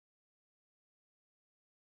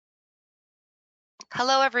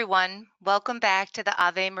Hello, everyone. Welcome back to the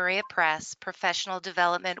Ave Maria Press Professional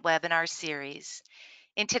Development Webinar Series.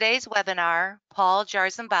 In today's webinar, Paul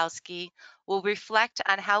Jarzembowski will reflect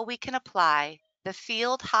on how we can apply the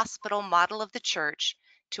field hospital model of the church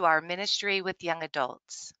to our ministry with young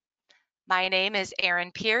adults. My name is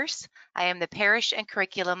Erin Pierce. I am the Parish and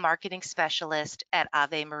Curriculum Marketing Specialist at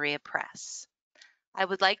Ave Maria Press. I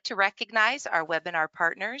would like to recognize our webinar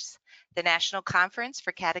partners, the National Conference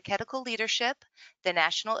for Catechetical Leadership, the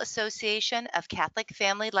National Association of Catholic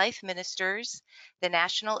Family Life Ministers, the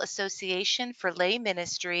National Association for Lay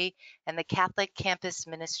Ministry, and the Catholic Campus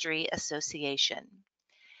Ministry Association.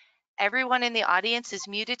 Everyone in the audience is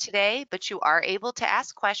muted today, but you are able to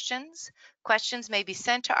ask questions. Questions may be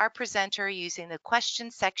sent to our presenter using the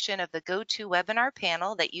questions section of the GoToWebinar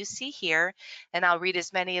panel that you see here, and I'll read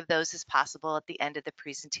as many of those as possible at the end of the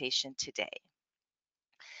presentation today.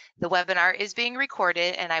 The webinar is being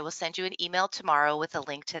recorded, and I will send you an email tomorrow with a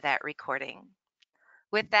link to that recording.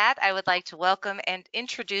 With that, I would like to welcome and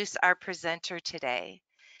introduce our presenter today.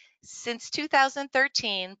 Since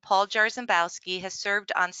 2013, Paul Jarzembowski has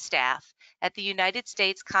served on staff at the United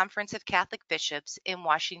States Conference of Catholic Bishops in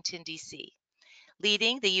Washington, D.C.,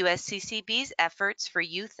 leading the USCCB's efforts for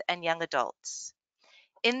youth and young adults.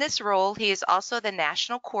 In this role, he is also the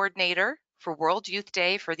National Coordinator for World Youth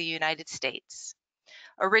Day for the United States.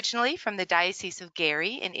 Originally from the Diocese of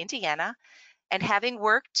Gary in Indiana, and having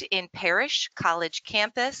worked in parish, college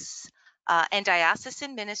campus, and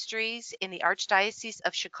diocesan ministries in the Archdiocese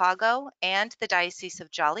of Chicago and the Diocese of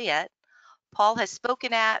Joliet, Paul has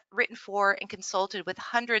spoken at, written for, and consulted with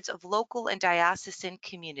hundreds of local and diocesan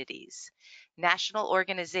communities, national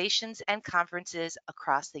organizations, and conferences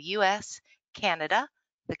across the U.S., Canada,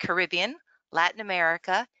 the Caribbean, Latin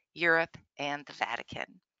America, Europe, and the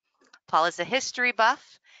Vatican. Paul is a history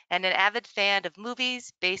buff and an avid fan of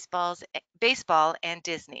movies, baseball, and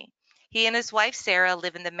Disney. He and his wife, Sarah,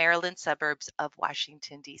 live in the Maryland suburbs of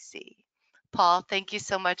Washington, D.C. Paul, thank you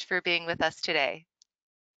so much for being with us today.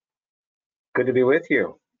 Good to be with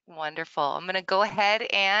you. Wonderful. I'm going to go ahead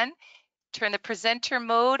and turn the presenter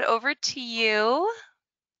mode over to you.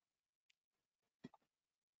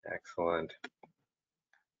 Excellent.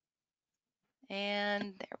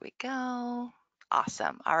 And there we go.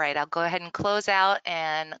 Awesome. All right, I'll go ahead and close out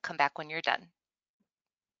and come back when you're done.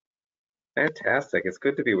 Fantastic. It's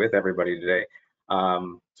good to be with everybody today.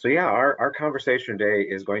 So yeah, our conversation today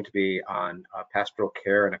is going to be on pastoral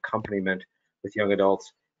care and accompaniment with young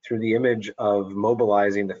adults through the image of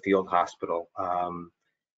mobilizing the field hospital.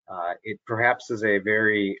 It perhaps is a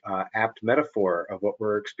very apt metaphor of what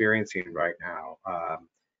we're experiencing right now.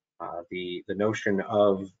 The notion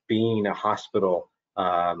of being a hospital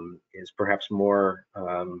is perhaps more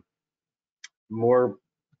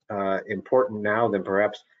important now than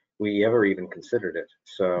perhaps we ever even considered it.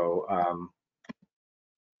 So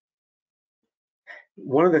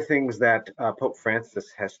one of the things that Pope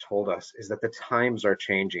Francis has told us is that the times are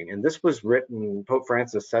changing. And this was written, Pope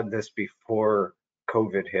Francis said this before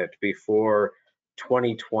COVID hit, before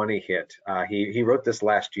 2020 hit. He wrote this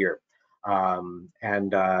last year.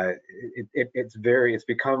 It's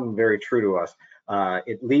become very true to us.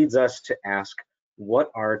 It leads us to ask,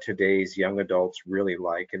 what are today's young adults really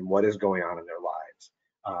like, and what is going on in their lives?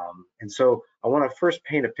 And so I want to first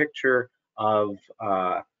paint a picture of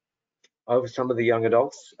some of the young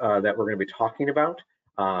adults that we're going to be talking about.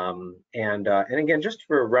 And again, just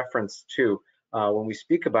for reference too, when we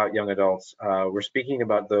speak about young adults, we're speaking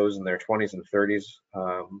about those in their 20s and 30s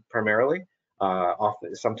primarily,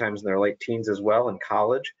 often sometimes in their late teens as well, in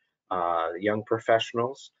college, young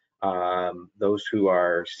professionals, those who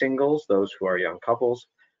are singles, those who are young couples.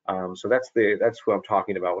 So that's who I'm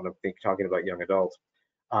talking about when I'm talking about young adults.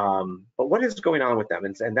 But what is going on with them?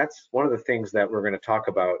 And that's one of the things that we're going to talk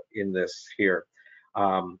about in this here.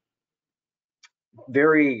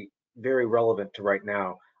 Very, very relevant to right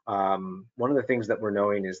now. One of the things that we're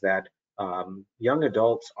knowing is that young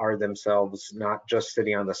adults are themselves not just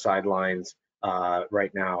sitting on the sidelines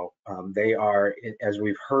right now. They are, as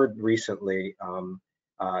we've heard recently,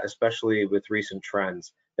 especially with recent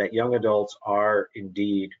trends, that young adults are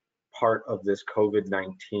indeed part of this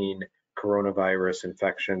COVID-19 coronavirus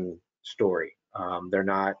infection story. They're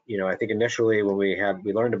not, I think initially when we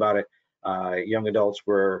learned about it, young adults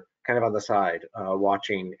were kind of on the side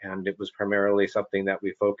watching, and it was primarily something that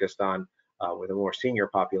we focused on with a more senior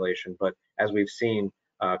population. But as we've seen,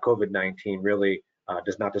 COVID-19 really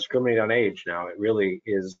does not discriminate on age now. It really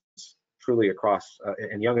is truly across,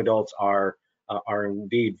 and young adults are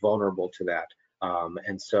indeed vulnerable to that.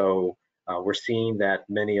 And so we're seeing that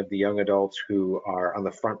many of the young adults who are on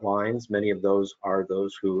the front lines, many of those are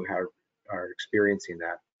those who are experiencing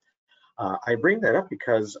that. I bring that up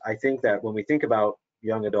because I think that when we think about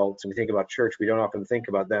young adults and we think about church, we don't often think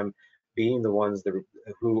about them being the ones that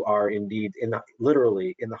who are indeed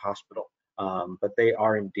literally in the hospital, but they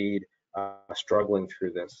are indeed struggling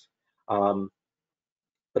through this.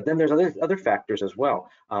 But then there's other factors as well.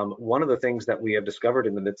 One of the things that we have discovered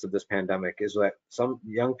in the midst of this pandemic is that some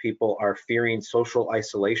young people are fearing social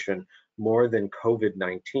isolation more than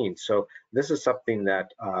COVID-19. So this is something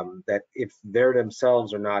that that if they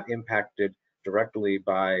themselves are not impacted directly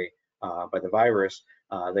by the virus,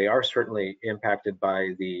 they are certainly impacted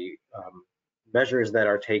by the measures that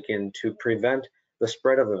are taken to prevent the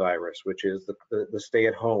spread of the virus, which is the stay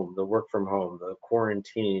at home, the work from home, the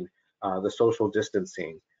quarantine, the social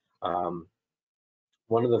distancing.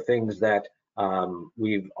 One of the things that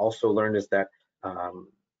we've also learned is that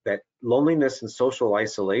that loneliness and social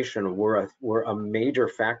isolation were a major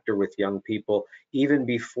factor with young people even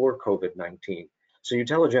before COVID-19. So you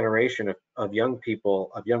tell a generation of young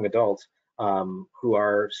people, of young adults, who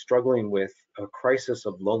are struggling with a crisis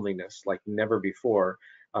of loneliness like never before,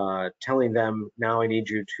 telling them, now I need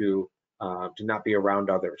you to not be around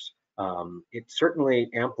others. It certainly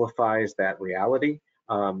amplifies that reality.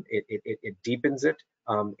 It deepens it.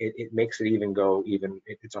 It makes it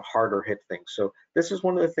it's a harder hit thing. So this is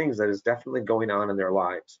one of the things that is definitely going on in their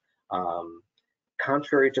lives.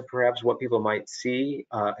 Contrary to perhaps what people might see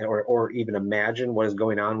or even imagine what is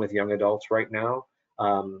going on with young adults right now,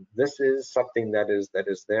 this is something that is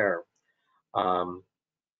there.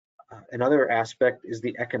 Another aspect is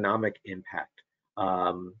the economic impact.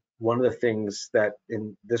 One of the things that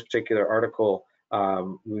in this particular article,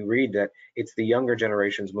 we read that it's the younger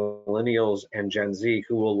generations, millennials and Gen Z,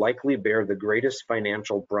 who will likely bear the greatest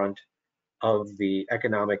financial brunt of the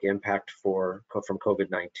economic impact from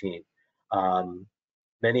COVID-19.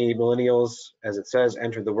 Many millennials, as it says,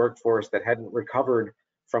 entered the workforce that hadn't recovered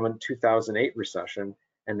from a 2008 recession,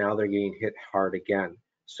 and now they're getting hit hard again.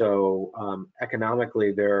 So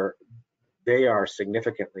economically, they are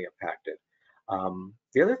significantly impacted.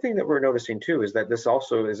 The other thing that we're noticing too is that this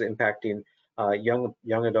also is impacting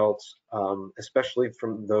young adults, especially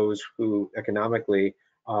from those who economically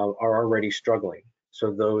are already struggling.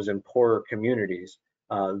 So those in poorer communities,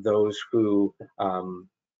 those who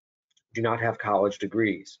do not have college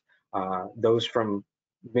degrees, those from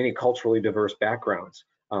many culturally diverse backgrounds.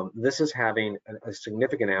 This is having a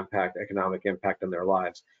significant economic impact on their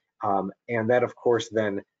lives. And that, of course,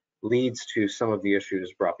 then leads to some of the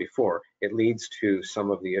issues brought before. It leads to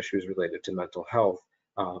some of the issues related to mental health,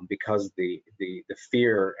 because the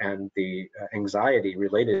fear and the anxiety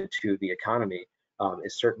related to the economy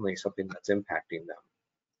is certainly something that's impacting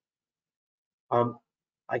them.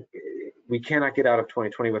 We cannot get out of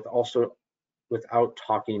 2020 without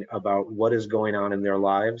talking about what is going on in their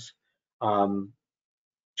lives.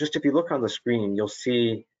 Just if you look on the screen, you'll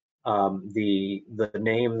see the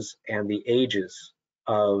names and the ages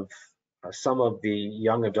of some of the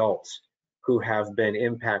young adults who have been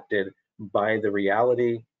impacted by the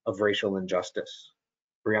reality of racial injustice.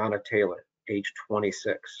 Breonna Taylor, age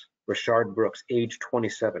 26. Rashard Brooks, age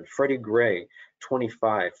 27. Freddie Gray,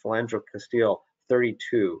 25. Philandro Castile,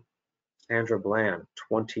 32. Sandra Bland,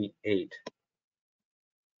 28.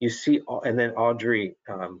 You see, and then Audrey,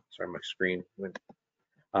 sorry, my screen went,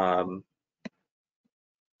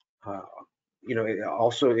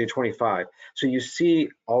 also at 25. So you see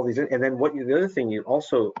all these, and then the other thing you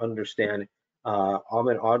also understand,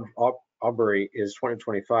 Ahmed Aubrey is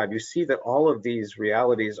 2025. You see that all of these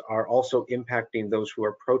realities are also impacting those who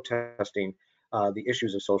are protesting the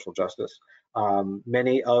issues of social justice.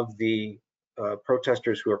 Many of the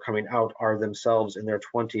protesters who are coming out are themselves in their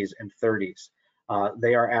 20s and 30s.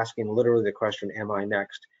 They are asking literally the question, am I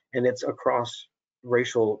next? And it's across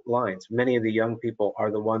racial lines. Many of the young people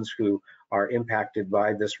are the ones who are impacted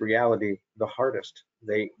by this reality the hardest.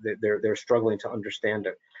 They're struggling to understand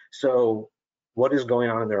it. So what is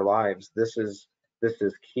going on in their lives? This is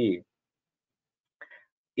key.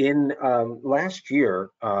 In last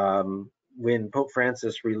year, when Pope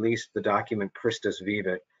Francis released the document Christus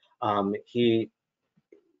Vivit, he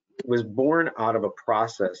was born out of a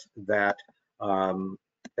process that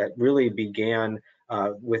really began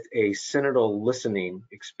with a synodal listening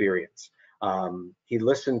experience. He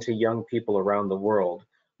listened to young people around the world.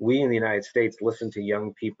 We in the United States listened to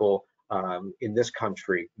young people in this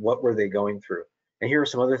country. What were they going through? And here are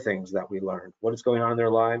some other things that we learned. What is going on in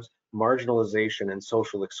their lives? Marginalization and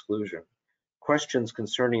social exclusion. Questions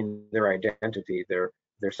concerning their identity, their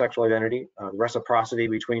sexual identity, reciprocity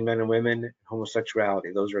between men and women,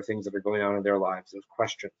 homosexuality. Those are things that are going on in their lives. Those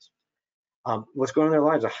questions. What's going on in their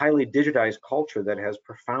lives? A highly digitized culture that has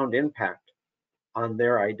profound impact on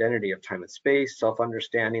their identity of time and space,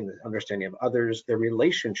 self-understanding, the understanding of others, their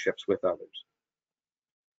relationships with others.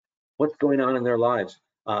 What's going on in their lives?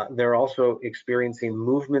 They're also experiencing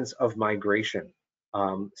movements of migration,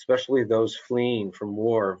 especially those fleeing from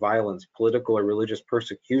war, violence, political or religious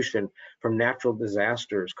persecution, from natural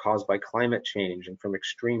disasters caused by climate change, and from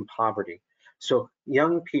extreme poverty. So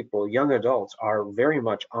young people, young adults are very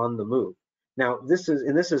much on the move. Now, this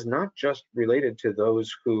is not just related to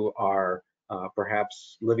those who are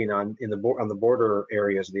perhaps living on the border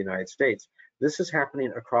areas of the United States. This is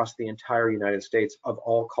happening across the entire United States of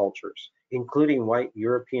all cultures, including white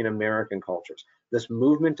European American cultures. This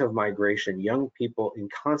movement of migration, young people in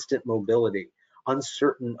constant mobility,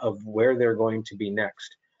 uncertain of where they're going to be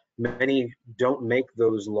next. Many don't make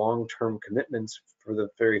those long-term commitments for the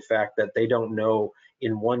very fact that they don't know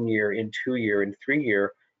in 1 year, in 2 year, in 3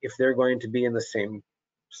 year, if they're going to be in the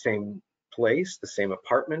same place, the same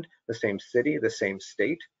apartment, the same city, the same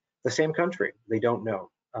state, the same country. They don't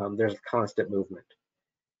know. There's constant movement.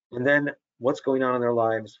 And then what's going on in their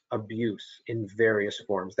lives? Abuse in various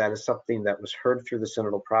forms. That is something that was heard through the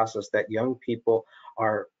synodal process, that young people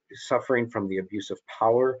are suffering from the abuse of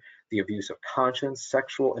power, the abuse of conscience,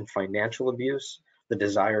 sexual and financial abuse, the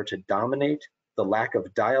desire to dominate, the lack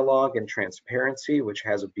of dialogue and transparency, which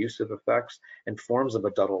has abusive effects, and forms of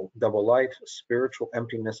a double life, spiritual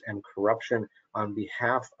emptiness and corruption on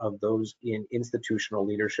behalf of those in institutional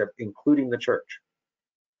leadership, including the church.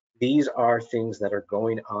 These are things that are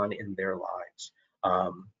going on in their lives.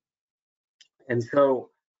 And so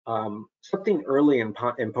something early in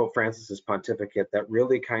Pope Francis's pontificate that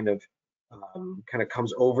really kind of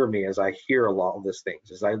comes over me as I hear a lot of these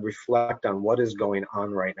things, as I reflect on what is going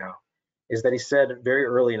on right now, is that he said very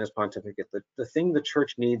early in his pontificate that the thing the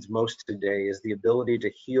church needs most today is the ability to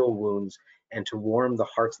heal wounds and to warm the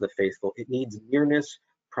hearts of the faithful. It needs nearness,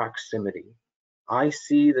 proximity. I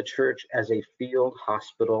see the church as a field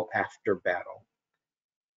hospital after battle.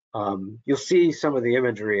 You'll see some of the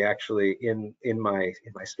imagery actually in my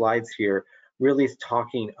slides here, really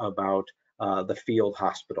talking about the field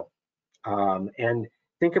hospital. And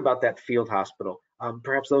think about that field hospital.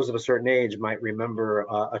 Perhaps those of a certain age might remember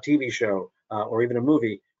a TV show or even a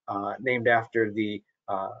movie named after the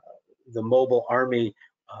Mobile Army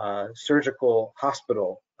Surgical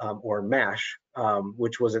Hospital, or MASH,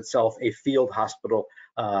 which was itself a field hospital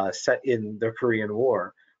set in the Korean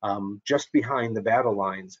War, just behind the battle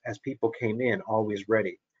lines as people came in, always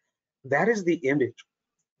ready. That is the image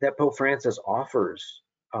that Pope Francis offers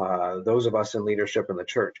those of us in leadership in the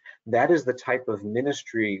church. That is the type of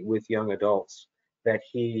ministry with young adults that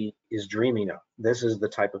he is dreaming of. This is the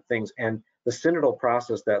type of things. And the synodal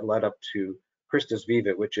process that led up to Christus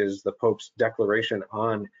Vivit, which is the Pope's declaration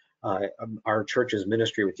on our church's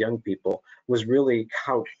ministry with young people, was really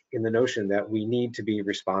couched in the notion that we need to be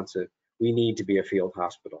responsive. We need to be a field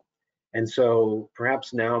hospital. And so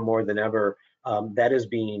perhaps now more than ever, that is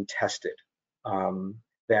being tested.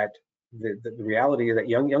 That the reality is that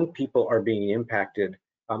young people are being impacted.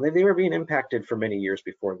 They were being impacted for many years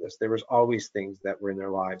before this. There was always things that were in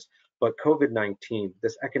their lives. But COVID-19,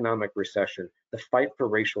 this economic recession, the fight for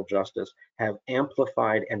racial justice have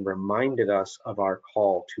amplified and reminded us of our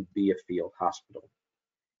call to be a field hospital.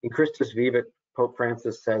 In Christus Vivit, Pope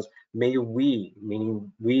Francis says, may we,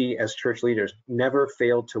 meaning we as church leaders, never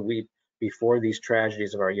fail to weep before these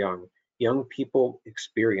tragedies of our young. Young people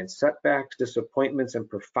experience setbacks, disappointments, and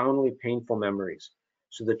profoundly painful memories.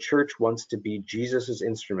 So the church wants to be Jesus's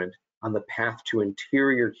instrument on the path to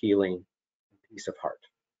interior healing and peace of heart.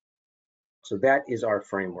 So that is our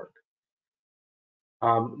framework.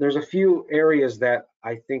 There's a few areas that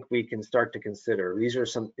I think we can start to consider. These are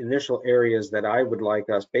some initial areas that I would like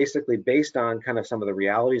us, basically based on kind of some of the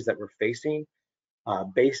realities that we're facing,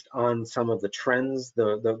 based on some of the trends,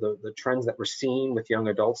 the trends that we're seeing with young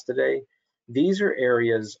adults today. These are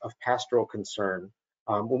areas of pastoral concern.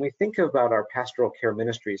 When we think about our pastoral care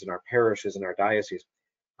ministries in our parishes and our dioceses,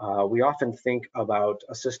 we often think about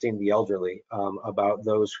assisting the elderly, about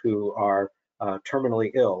those who are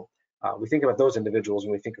terminally ill. We think about those individuals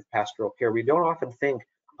when we think of pastoral care. We don't often think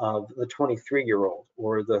of the 23-year-old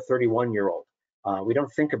or the 31-year-old. We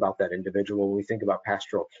don't think about that individual when we think about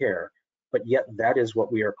pastoral care, but yet that is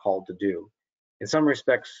what we are called to do. In some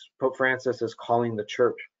respects, Pope Francis is calling the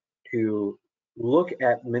church to look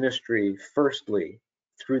at ministry firstly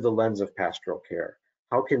through the lens of pastoral care.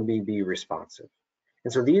 How can we be responsive?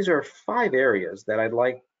 And so these are 5 areas that I'd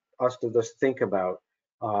like us to just think about.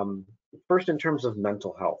 First, in terms of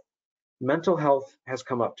mental health. Mental health has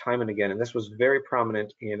come up time and again, and this was very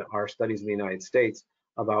prominent in our studies in the United States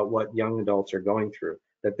about what young adults are going through,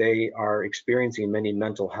 that they are experiencing many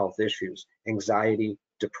mental health issues, anxiety,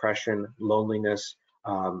 depression, loneliness,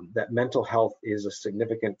 that mental health is a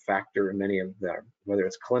significant factor in many of them, whether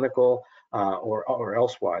it's clinical or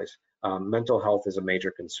elsewise. Mental health is a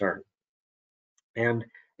major concern. And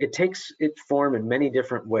it takes its form in many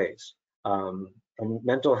different ways. And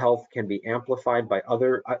mental health can be amplified by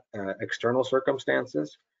other external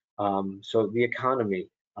circumstances. So the economy,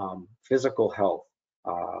 physical health,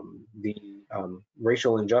 the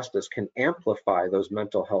racial injustice can amplify those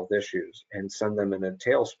mental health issues and send them in a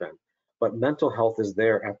tailspin. But mental health is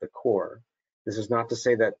there at the core. This is not to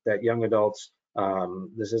say that young adults,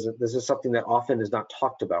 this is something that often is not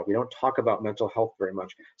talked about. We don't talk about mental health very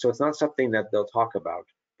much. So it's not something that they'll talk about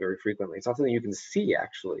very frequently. It's not something you can see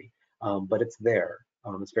actually, but it's there.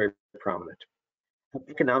 It's very prominent.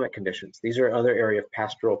 Economic conditions. These are another area of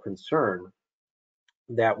pastoral concern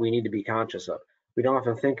that we need to be conscious of. We don't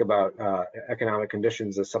often think about economic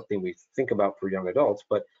conditions as something we think about for young adults,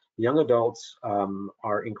 but young adults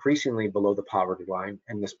are increasingly below the poverty line,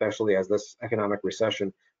 and especially as this economic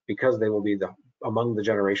recession, because they will be among the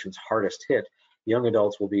generations hardest hit, young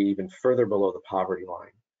adults will be even further below the poverty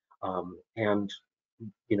line, and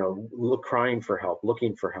crying for help,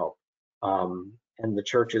 looking for help. And the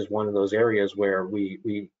church is one of those areas where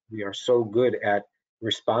we are so good at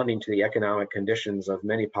responding to the economic conditions of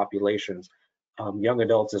many populations. Young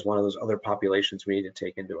adults is one of those other populations we need to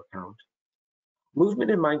take into account.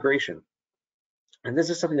 Movement and migration. And this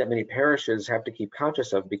is something that many parishes have to keep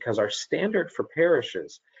conscious of, because our standard for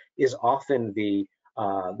parishes is often the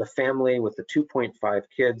family with the 2.5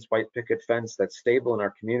 kids, white picket fence that's stable in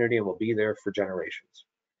our community and will be there for generations.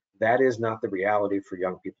 That is not the reality for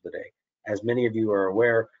young people today. As many of you are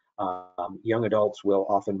aware, young adults will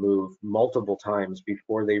often move multiple times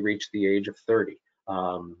before they reach the age of 30.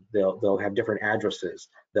 They'll have different addresses,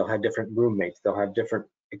 they'll have different roommates, they'll have different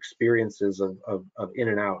experiences of in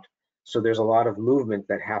and out. So there's a lot of movement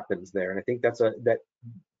that happens there, and I think that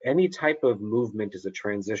any type of movement is a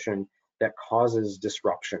transition that causes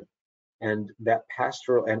disruption, and that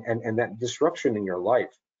pastoral and that disruption in your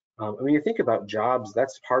life. When you think about jobs,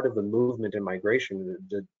 that's part of the movement and migration.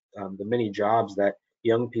 The many jobs that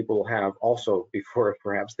young people have also before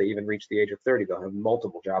perhaps they even reach the age of 30, they'll have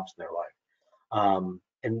multiple jobs in their life.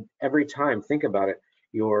 And every time, think about it,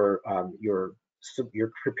 you're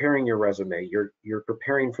preparing your resume, you're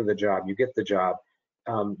preparing for the job, you get the job,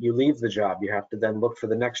 you leave the job, you have to then look for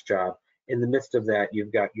the next job. In the midst of that,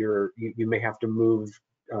 you've got you may have to move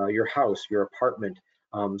your house, your apartment,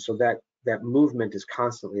 so that movement is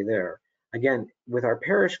constantly there. Again, with our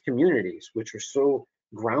parish communities, which are so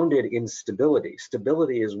grounded in stability.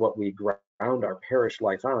 Stability is what we ground our parish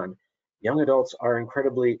life on. Young adults are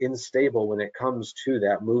incredibly unstable when it comes to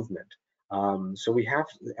that movement. So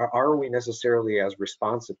are we necessarily as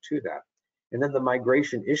responsive to that? And then the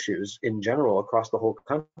migration issues in general across the whole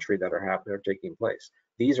country that are taking place.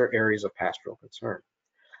 These are areas of pastoral concern.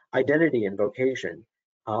 Identity and vocation.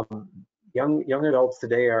 Young adults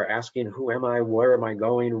today are asking, who am I? Where am I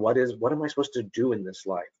going? What am I supposed to do in this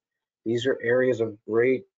life? These are areas of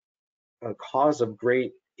great cause of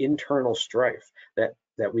great internal strife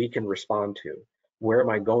that we can respond to. Where am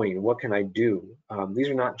I going? What can I do? These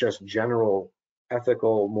are not just general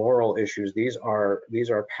ethical, moral issues. These are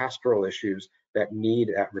pastoral issues that need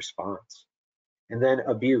that response. And then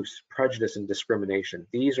abuse, prejudice, and discrimination.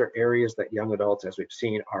 These are areas that young adults, as we've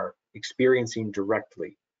seen, are experiencing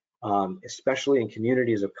directly, especially in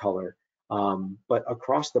communities of color, but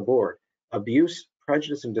across the board. Abuse,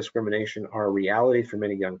 prejudice, and discrimination are a reality for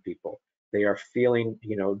many young people. They are feeling,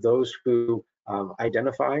 those who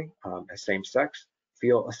identify as same-sex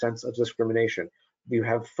feel a sense of discrimination. You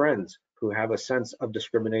have friends who have a sense of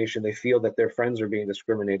discrimination. They feel that their friends are being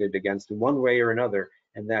discriminated against in one way or another,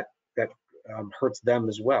 and that hurts them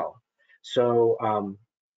as well. So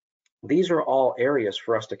these are all areas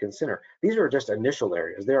for us to consider. These are just initial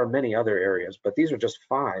areas. There are many other areas, but these are just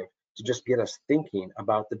 5 to just get us thinking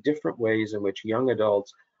about the different ways in which young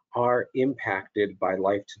adults are impacted by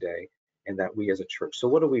life today, and that we as a church. So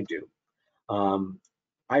what do we do?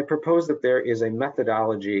 I propose that there is a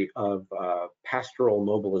methodology of pastoral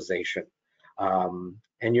mobilization,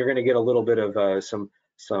 and you're going to get a little bit of some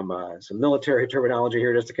military terminology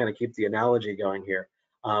here just to kind of keep the analogy going here.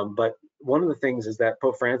 But one of the things is that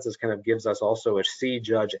Pope Francis kind of gives us also a see,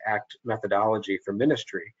 judge, act methodology for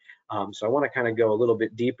ministry. So I want to kind of go a little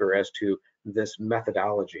bit deeper as to this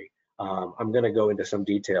methodology. I'm going to go into some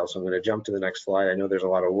details, so I'm going to jump to the next slide. I know there's a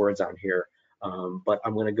lot of words on here, but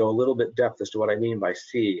I'm going to go a little bit depth as to what I mean by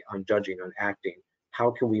see, on judging, on acting.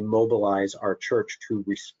 How can we mobilize our church to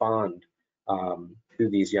respond to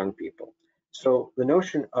these young people. So the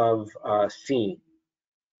notion of seeing.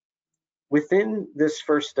 Within this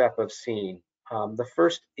first step of seeing, the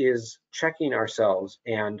first is checking ourselves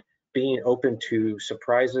and being open to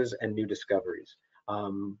surprises and new discoveries.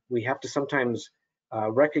 We have to sometimes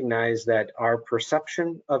recognize that our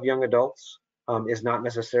perception of young adults is not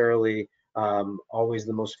necessarily always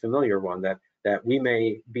the most familiar one. That we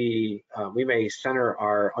may center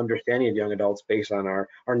our understanding of young adults based on our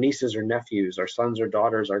nieces or nephews, our sons or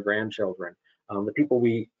daughters, our grandchildren, the people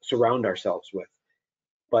we surround ourselves with.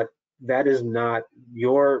 But that is not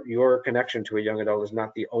your connection to a young adult is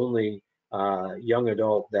not the only young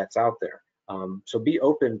adult that's out there. So be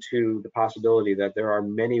open to the possibility that there are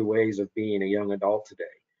many ways of being a young adult today,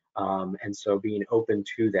 and so being open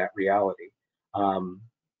to that reality.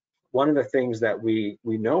 One of the things that we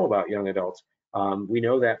know about young adults, we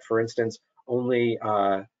know that, for instance, only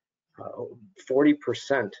 40%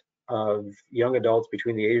 of young adults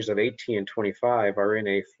between the ages of 18 and 25 are in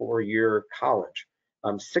a 4-year college.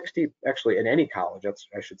 60, actually, in any college,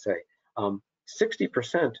 I should say.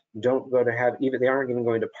 60% don't go to have even, they aren't even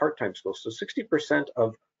going to part-time school. So 60%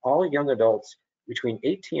 of all young adults between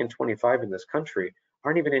 18 and 25 in this country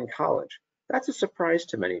aren't even in college. That's a surprise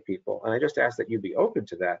to many people. And I just ask that you be open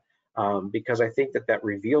to that, because I think that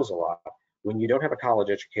reveals a lot. When you don't have a college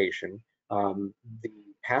education, the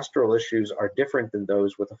pastoral issues are different than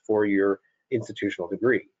those with a 4-year institutional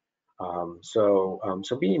degree. So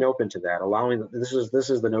being open to that, allowing, this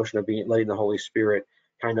is the notion of letting the Holy Spirit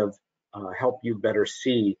kind of help you better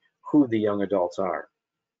see who the young adults are.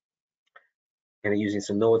 Kind of using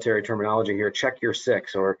some military terminology here, check your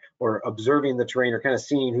six, or observing the terrain, or kind of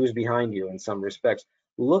seeing who's behind you in some respects.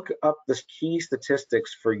 Look up the key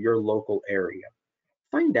statistics for your local area.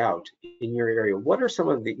 Find out in your area what are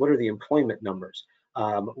the employment numbers.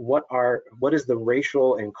 What is the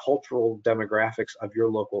racial and cultural demographics of your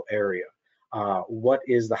local area? What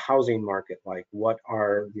is the housing market like? What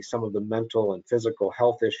are some of the mental and physical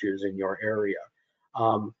health issues in your area?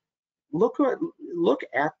 Look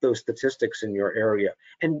at those statistics in your area,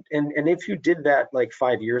 and if you did that like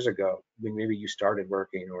 5 years ago, maybe you started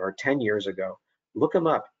working, or 10 years ago, look them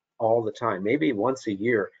up all the time, maybe once a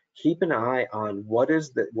year. Keep an eye on what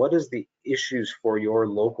is the issues for your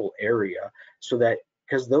local area, so that,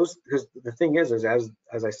 because the thing is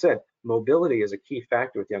as I said, mobility is a key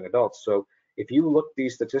factor with young adults. So if you look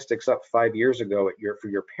these statistics up 5 years ago for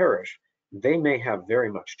your parish, they may have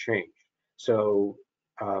very much changed. So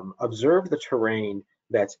observe the terrain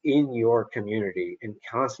that's in your community and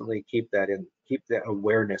constantly keep that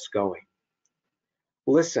awareness going.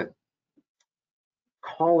 Listen,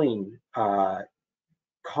 calling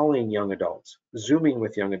young adults, Zooming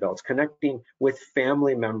with young adults, connecting with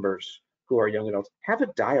family members who are young adults. Have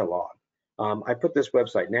a dialogue. I put this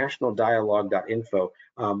website, nationaldialogue.info.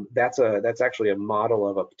 That's actually a model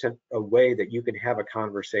of a way that you can have a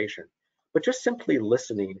conversation, but just simply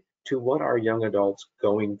listening to what are young adults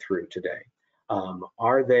going through today. What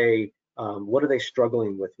are they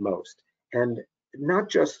struggling with most? And not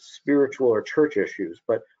just spiritual or church issues,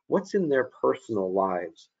 but what's in their personal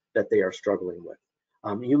lives that they are struggling with.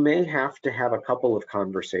 You may have to have a couple of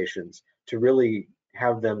conversations to really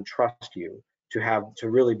have them trust you, to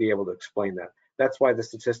really be able to explain that. That's why the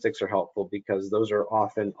statistics are helpful, because those are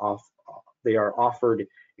often they are offered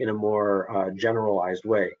in a more generalized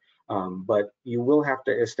way. But you will have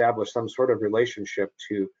to establish some sort of relationship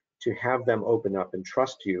to have them open up and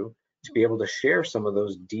trust you, to be able to share some of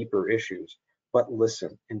those deeper issues. But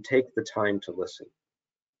listen, and take the time to listen.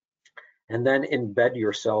 And then embed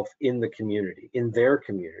yourself in the community, in their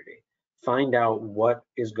community. Find out what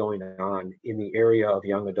is going on in the area of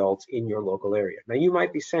young adults in your local area. Now, you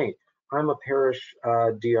might be saying, I'm a parish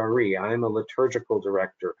DRE, I'm a liturgical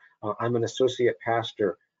director, I'm an associate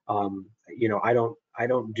pastor. I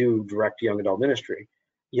don't do direct young adult ministry.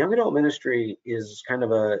 Young adult ministry is kind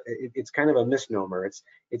of a misnomer. It's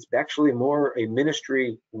actually more a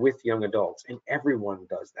ministry with young adults, and everyone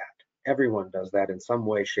does that. Everyone does that in some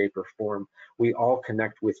way, shape, or form. We all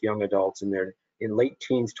connect with young adults in late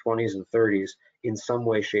teens, 20s, and 30s in some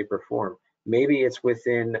way, shape, or form. Maybe it's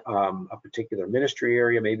within a particular ministry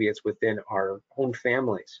area. Maybe it's within our own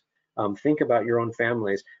families. Think about your own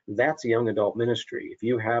families. That's young adult ministry. If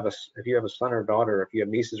you have a son or daughter, if you have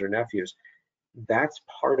nieces or nephews, that's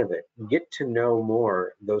part of it. Get to know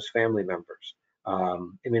more those family members.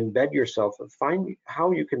 And embed yourself and find how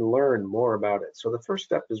you can learn more about it. So the first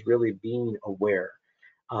step is really being aware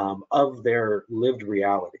of their lived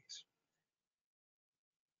realities.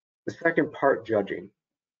 The second part, judging.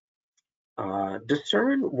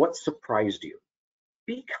 Discern what surprised you.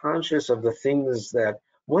 Be conscious of the things that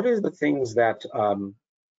What are the things that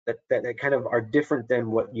that kind of are different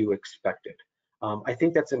than what you expected? I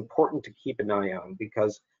think that's important to keep an eye on,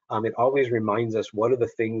 because it always reminds us what are the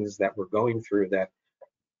things that we're going through that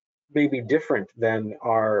may be different than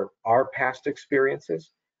our past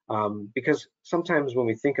experiences. Because sometimes when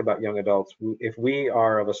we think about young adults, if we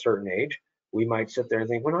are of a certain age, we might sit there and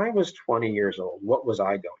think, when I was 20 years old, what was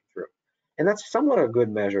I going through? And that's somewhat a good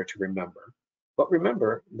measure to remember. But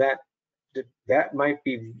remember that that might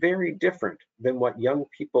be very different than what young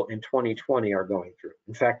people in 2020 are going through.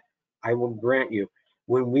 In fact, I will grant you,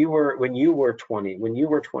 when you were 20, when you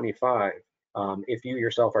were 25, if you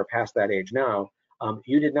yourself are past that age now,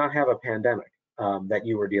 you did not have a pandemic that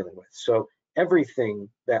you were dealing with. So everything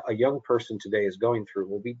that a young person today is going through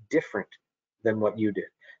will be different than what you did.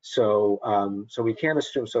 So so we can't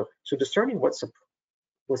assume. So discerning what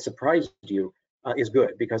surprised you is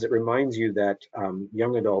good, because it reminds you that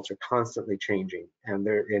young adults are constantly changing, and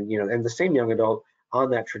and the same young adult on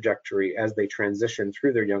that trajectory as they transition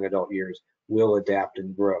through their young adult years will adapt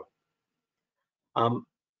and grow. Um,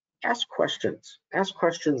 Ask questions. Ask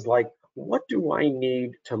questions like, what do I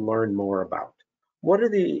need to learn more about? What are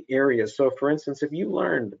the areas? So for instance, if you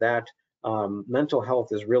learned that mental health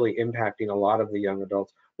is really impacting a lot of the young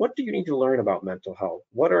adults, what do you need to learn about mental health?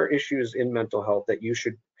 What are issues in mental health that you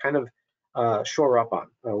should kind of shore up on?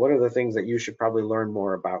 What are the things that you should probably learn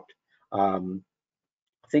more about?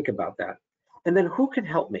 Think about that. And then, who can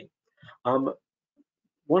help me? Um,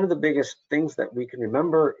 One of the biggest things that we can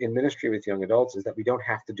remember in ministry with young adults is that we don't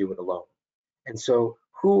have to do it alone. And so,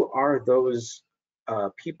 who are those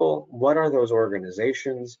people? What are those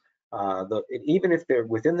organizations? Even if they're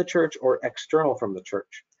within the church or external from the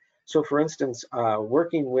church. So, for instance,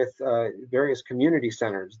 working with various community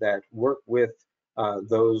centers that work with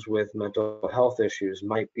those with mental health issues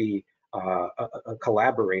might be a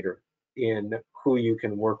collaborator in who you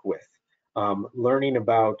can work with. Learning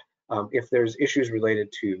about if there's issues related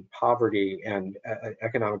to poverty and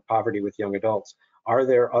economic poverty with young adults, are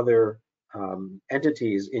there other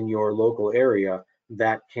entities in your local area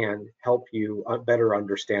that can help you better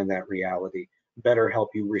understand that reality, better help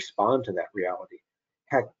you respond to that reality,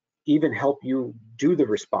 heck, even help you do the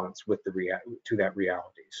response with to that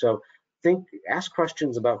reality. So ask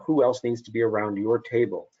questions about who else needs to be around your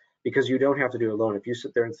table, because you don't have to do it alone. If you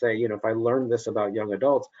sit there and say, if I learn this about young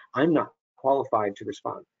adults, I'm not qualified to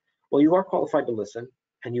respond. Well, you are qualified to listen,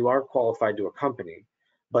 and you are qualified to accompany,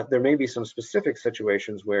 but there may be some specific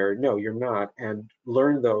situations where no, you're not, and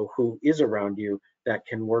learn though who is around you that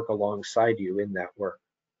can work alongside you in that work.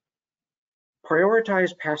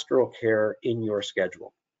 Prioritize pastoral care in your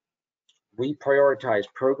schedule. We prioritize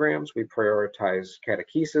programs, we prioritize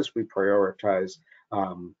catechesis, we prioritize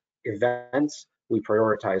events, we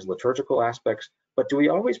prioritize liturgical aspects, but do we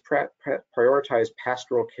always prioritize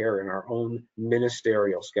pastoral care in our own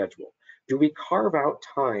ministerial schedule? Do we carve out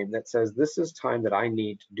time that says this is time that I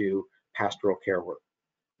need to do pastoral care work?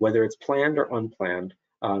 Whether it's planned or unplanned,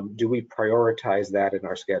 do we prioritize that in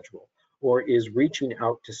our schedule? Or is reaching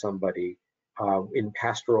out to somebody in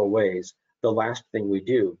pastoral ways the last thing we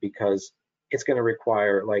do? Because it's going to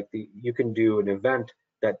require, like, you can do an event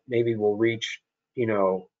that maybe will reach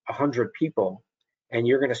 100 people, and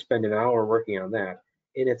you're going to spend an hour working on that.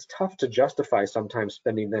 And it's tough to justify sometimes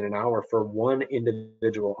spending then an hour for one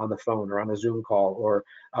individual on the phone or on a Zoom call or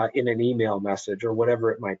in an email message or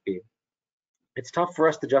whatever it might be. It's tough for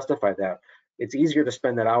us to justify that. It's easier to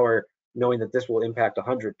spend that hour knowing that this will impact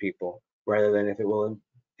 100 people rather than if it will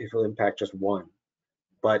impact just one.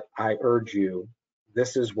 But I urge you,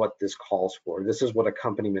 this is what this calls for. This is what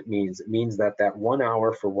accompaniment means. It means that that 1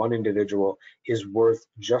 hour for one individual is worth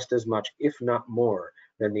just as much, if not more,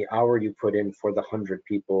 than the hour you put in for the 100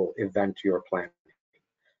 people event you're planning.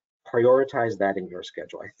 Prioritize that in your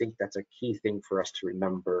schedule. I think that's a key thing for us to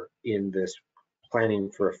remember in this planning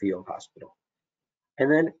for a field hospital. And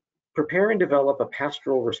then prepare and develop a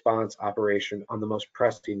pastoral response operation on the most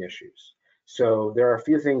pressing issues. So there are a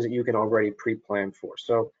few things that you can already pre-plan for.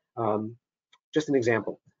 So just an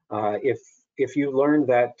example, if you learn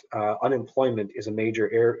that unemployment is a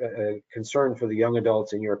major concern for the young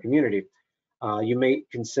adults in your community, you may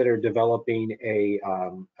consider developing a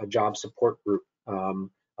job support group,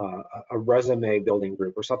 a resume building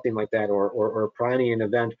group or something like that, or planning an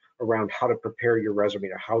event around how to prepare your resume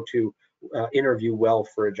or how to interview well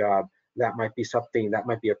for a job. That might be something, that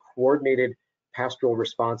might be a coordinated pastoral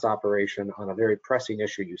response operation on a very pressing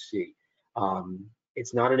issue you see.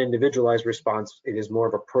 It's not an individualized response, it is more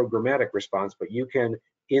of a programmatic response, but you can,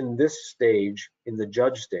 in this stage, in the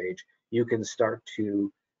judge stage, you can start to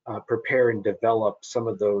prepare and develop some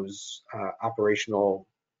of those operational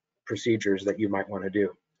procedures that you might want to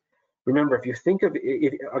do. Remember, if you think of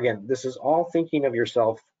it, again, this is all thinking of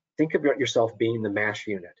yourself. Think about yourself being the MASH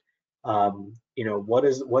unit. What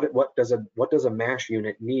does a MASH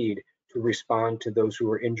unit need to respond to those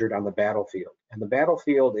who are injured on the battlefield? And the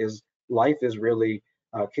battlefield is life is really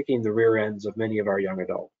kicking the rear ends of many of our young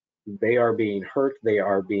adults. They are being hurt. They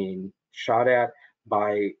are being shot at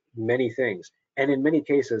by many things, and in many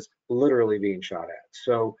cases, literally being shot at.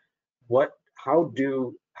 So,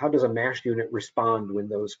 how does a MASH unit respond when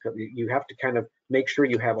those? You have to kind of make sure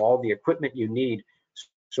you have all the equipment you need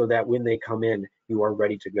so that when they come in, you are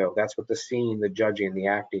ready to go. That's what the scene, the judging, and the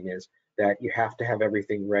acting is, that you have to have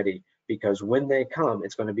everything ready, because when they come,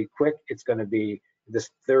 it's going to be quick. It's going to be this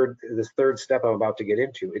third step I'm about to get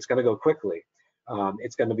into. It's going to go quickly.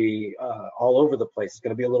 It's going to be all over the place. It's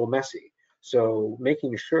going to be a little messy. So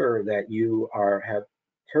making sure that you have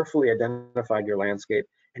carefully identified your landscape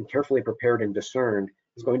and carefully prepared and discerned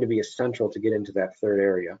is going to be essential to get into that third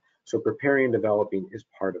area. So preparing and developing is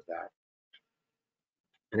part of that.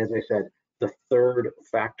 And as I said, the third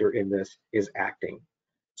factor in this is acting.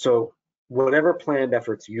 So whatever planned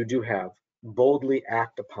efforts you do have, boldly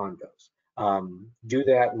act upon those. Do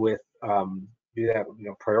that,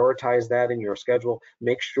 prioritize that in your schedule.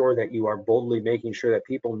 Make sure that you are boldly making sure that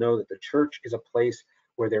people know that the church is a place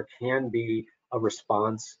where there can be a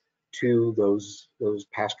response to those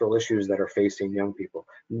pastoral issues that are facing young people.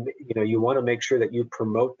 You want to make sure that you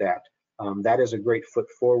promote that. That is a great foot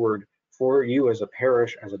forward for you as a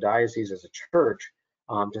parish, as a diocese, as a church,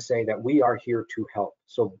 to say that we are here to help.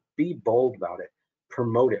 So be bold about it,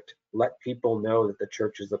 promote it, let people know that the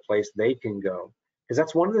church is the place they can go. Because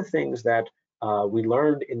that's one of the things that we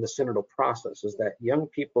learned in the synodal process, is that young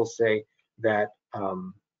people say that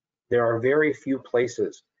there are very few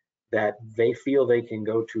places that they feel they can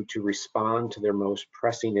go to respond to their most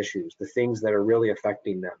pressing issues, the things that are really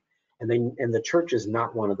affecting them. And the church is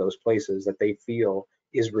not one of those places that they feel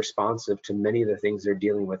is responsive to many of the things they're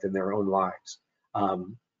dealing with in their own lives.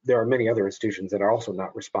 There are many other institutions that are also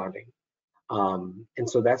not responding. And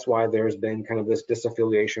so that's why there's been kind of this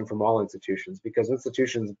disaffiliation from all institutions, because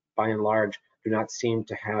institutions by and large do not seem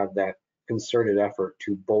to have that concerted effort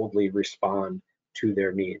to boldly respond to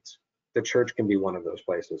their needs. The church can be one of those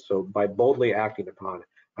places. So by boldly acting upon,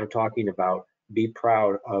 I'm talking about be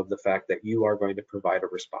proud of the fact that you are going to provide a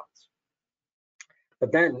response.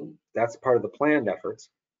 But then that's part of the planned efforts.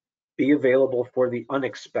 Be available for the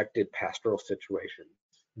unexpected pastoral situations.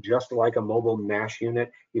 Just like a mobile MASH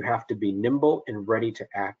unit, you have to be nimble and ready to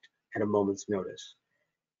act at a moment's notice.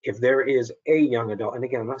 If there is a young adult, and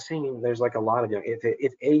again, I'm not saying there's like a lot of young,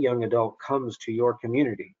 if a young adult comes to your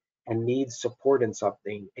community and needs support in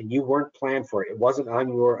something and you weren't planned for it, it wasn't on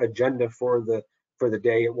your agenda for the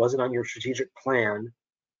day, it wasn't on your strategic plan,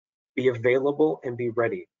 be available and be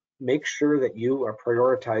ready. Make sure that you are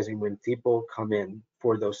prioritizing when people come in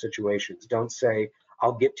for those situations. Don't say,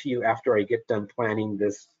 I'll get to you after I get done planning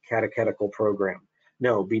this catechetical program.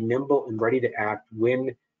 No, be nimble and ready to act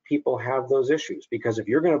when people have those issues. Because if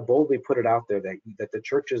you're going to boldly put it out there that the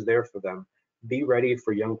church is there for them, be ready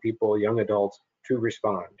for young people, young adults to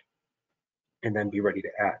respond, and then be ready to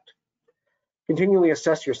act. Continually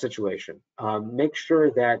assess your situation. Make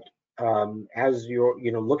sure that as you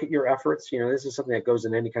look at your efforts, this is something that goes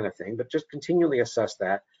in any kind of thing, but just continually assess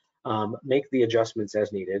that, make the adjustments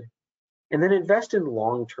as needed, and then invest in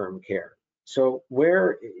long-term care. So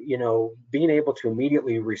where, being able to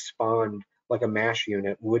immediately respond like a MASH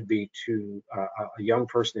unit would be to a young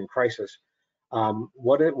person in crisis,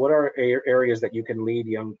 what are areas that you can lead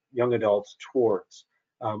young adults towards?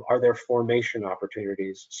 Are there formation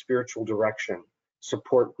opportunities, spiritual direction,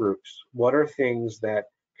 support groups? What are things that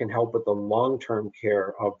can help with the long-term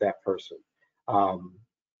care of that person?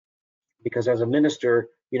 Because as a minister,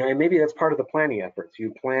 and maybe that's part of the planning efforts.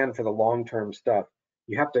 You plan for the long-term stuff.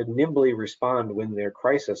 You have to nimbly respond when their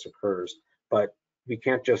crisis occurs, but we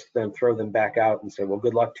can't just then throw them back out and say, well,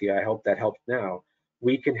 good luck to you. I hope that helps now.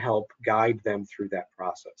 We can help guide them through that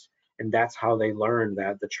process. And that's how they learn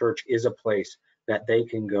that the church is a place that they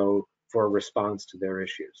can go for a response to their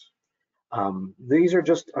issues. These are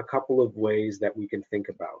just a couple of ways that we can think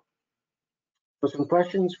about. So some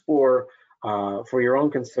questions for your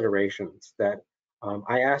own considerations that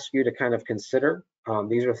I ask you to kind of consider.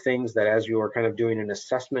 These are things that as you are kind of doing an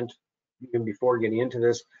assessment, even before getting into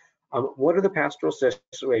this, what are the pastoral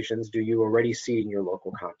situations do you already see in your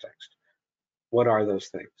local context? What are those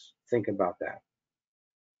things? Think about that.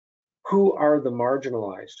 Who are the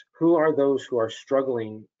marginalized? Who are those who are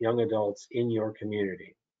struggling young adults in your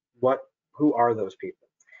community? Who are those people?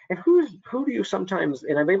 And who do you sometimes,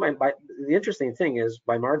 and the interesting thing is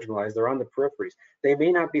by marginalized, they're on the peripheries. They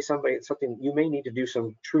may not be something you may need to do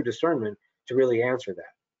some true discernment to really answer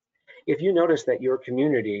that. If you notice that your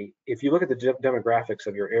community, if you look at the demographics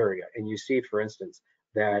of your area and you see, for instance,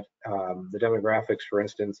 that the demographics, for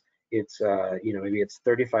instance, it's, maybe it's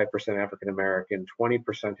 35% African American,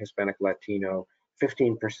 20% Hispanic Latino,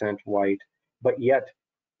 15% white, but yet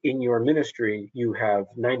in your ministry, you have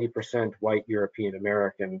 90% white European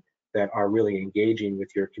American that are really engaging with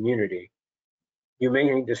your community. You may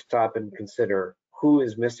need to stop and consider who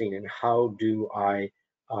is missing and how do I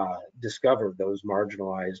discover those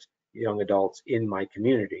marginalized young adults in my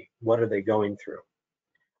community? What are they going through?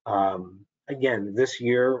 Again, this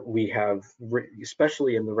year we have,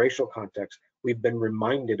 especially in the racial context, we've been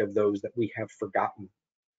reminded of those that we have forgotten.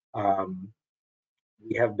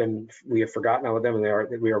 We have forgotten all of them,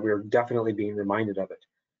 and we are definitely being reminded of it.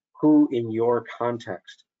 Who in your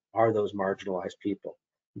context are those marginalized people?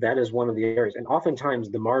 That is one of the areas, and oftentimes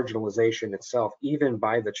the marginalization itself, even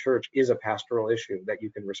by the church, is a pastoral issue that you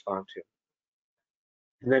can respond to.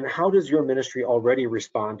 And then how does your ministry already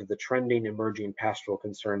respond to the trending, emerging pastoral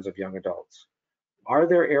concerns of young adults? Are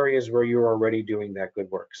there areas where you're already doing that good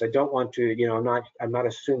work? Because I don't want to, I'm not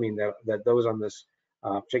assuming that those on this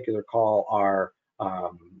particular call are,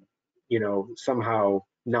 somehow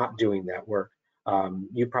not doing that work.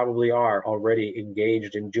 You probably are already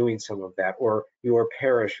engaged in doing some of that, or your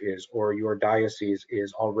parish is, or your diocese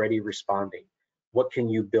is already responding. What can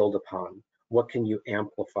you build upon? What can you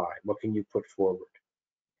amplify? What can you put forward?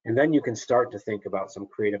 And then you can start to think about some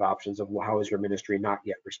creative options of how is your ministry not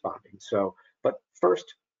yet responding. So, but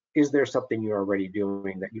first, is there something you're already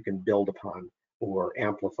doing that you can build upon or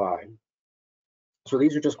amplify? So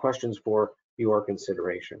these are just questions for your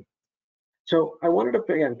consideration. So I wanted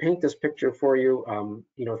to, again, paint this picture for you,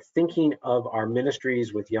 thinking of our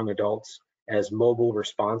ministries with young adults as mobile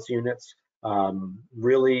response units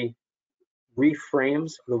really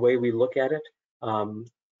reframes the way we look at it.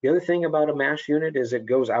 The other thing about a MASH unit is it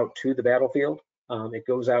goes out to the battlefield. It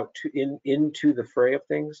goes out into the fray of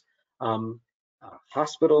things.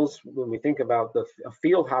 Hospitals, when we think about a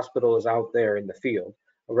field hospital is out there in the field.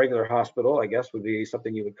 A regular hospital, I guess, would be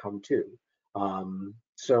something you would come to.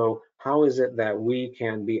 So how is it that we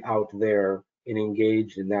can be out there and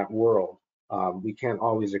engaged in that world? We can't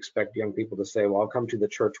always expect young people to say, well, I'll come to the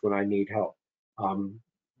church when I need help.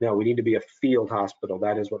 No, we need to be a field hospital.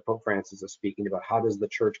 That is what Pope Francis is speaking about. How does the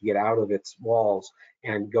church get out of its walls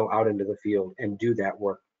and go out into the field and do that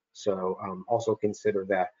work? So also consider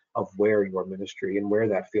that of where your ministry and where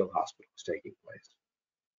that field hospital is taking place.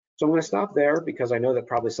 So I'm going to stop there because I know that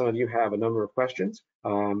probably some of you have a number of questions.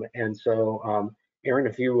 And so, Erin,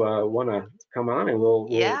 if you want to come on and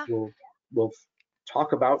we'll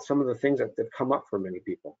talk about some of the things that come up for many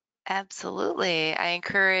people. Absolutely. I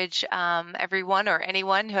encourage everyone or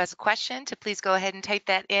anyone who has a question to please go ahead and type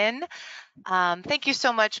that in. Thank you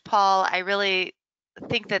so much, Paul. I really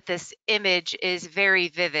think that this image is very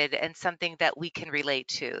vivid and something that we can relate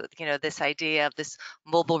to. This idea of this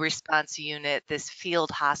mobile response unit, this field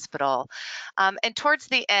hospital. And towards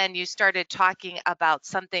the end, you started talking about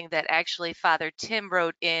something that actually Father Tim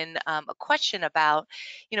wrote in a question about,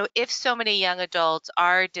 if so many young adults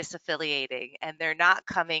are disaffiliating and they're not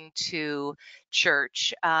coming to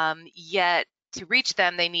church, yet to reach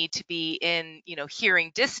them, they need to be in,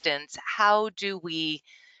 hearing distance. How do we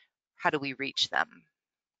reach them?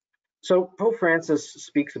 So Pope Francis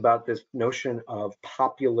speaks about this notion of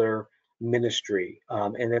popular ministry,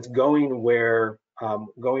 and it's going where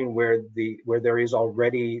there is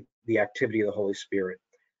already the activity of the Holy Spirit.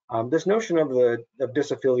 This notion of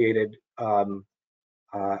disaffiliated,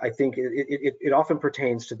 I think it often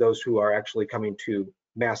pertains to those who are actually coming to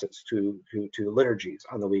masses, to liturgies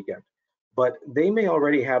on the weekend, but they may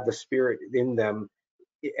already have the Spirit in them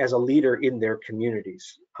as a leader in their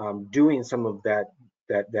communities, doing some of that.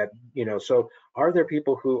 So are there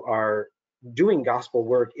people who are doing gospel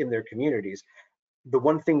work in their communities? The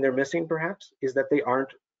one thing they're missing perhaps is that they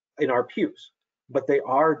aren't in our pews, but they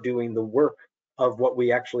are doing the work of what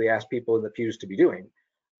we actually ask people in the pews to be doing.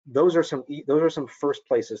 Those are some first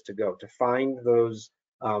places to go to find those,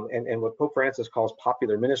 and what Pope Francis calls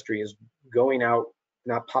popular ministry is going out,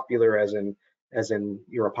 not popular as in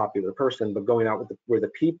you're a popular person, but going out where the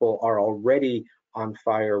people are already on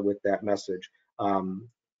fire with that message.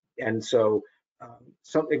 And so,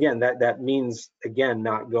 again, that means, again,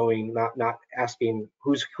 not asking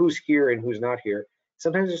who's here and who's not here.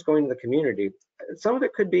 Sometimes just going to the community. Some of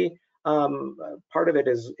it could be, part of it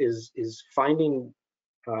is finding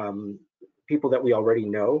people that we already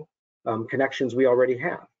know, connections we already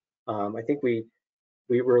have. I think we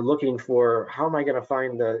we were looking for, how am I going to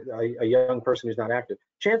find a young person who's not active?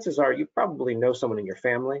 Chances are you probably know someone in your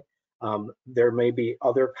family. There may be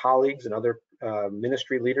other colleagues and other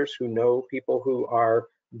ministry leaders who know people who are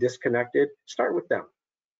disconnected. Start with them.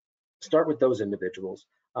 Start with those individuals.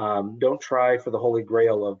 Don't try for the holy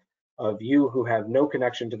grail of you who have no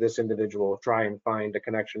connection to this individual. Try and find a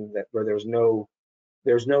connection where there's no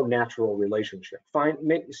natural relationship.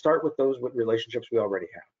 Start with those relationships we already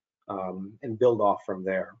have, and build off from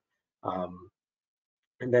there.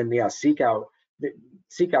 And then, yeah, seek out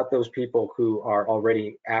those people who are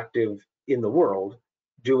already active in the world,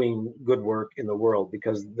 doing good work in the world,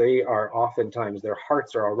 because they are oftentimes, their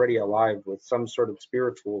hearts are already alive with some sort of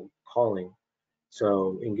spiritual calling.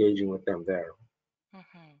 So engaging with them there.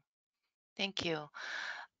 Mm-hmm. Thank you.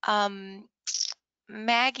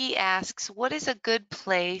 Maggie asks, what is a good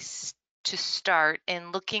place to start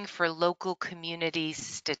in looking for local community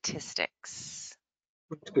statistics?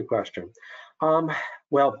 That's a good question.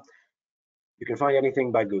 Well, you can find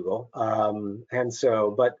anything by Google, and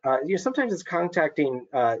so, but sometimes it's contacting,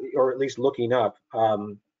 or at least looking up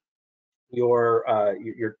your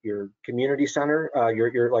community center,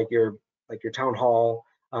 your town hall.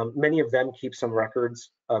 Many of them keep some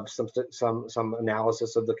records of some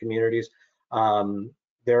analysis of the communities.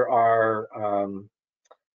 There are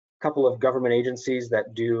couple of government agencies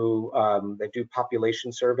that do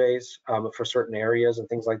population surveys for certain areas and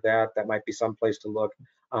things like that. That might be some place to look.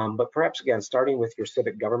 But perhaps, again, starting with your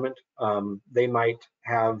civic government, they might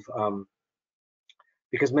have,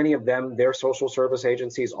 because many of them, their social service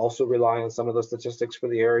agencies also rely on some of the statistics for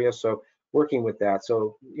the area. So working with that.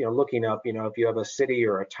 So, looking up, if you have a city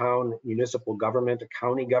or a town municipal government, a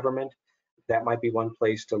county government, that might be one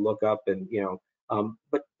place to look up. And,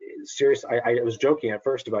 but serious, I was joking at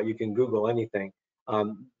first about you can Google anything.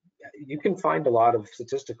 You can find a lot of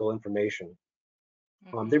statistical information.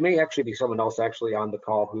 There may actually be someone else actually on the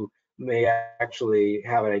call who may actually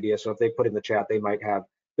have an idea. So if they put in the chat, they might have,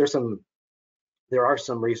 there are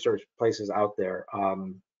some research places out there,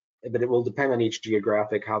 but it will depend on each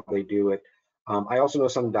geographic, how they do it. I also know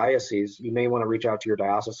some dioceses, you may want to reach out to your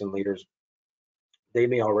diocesan leaders. They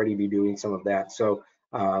may already be doing some of that. So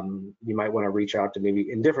you might want to reach out to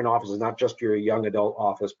maybe in different offices, not just your young adult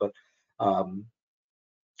office, but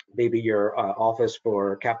maybe your office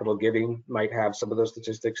for capital giving might have some of those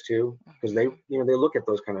statistics too, because they look at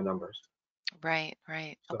those kind of numbers. Right,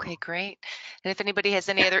 right. So. Okay, great. And if anybody has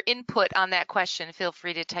any other input on that question, feel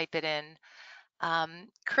free to type it in.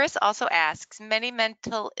 Chris also asks, many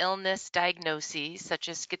mental illness diagnoses, such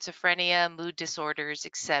as schizophrenia, mood disorders,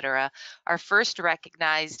 etc., are first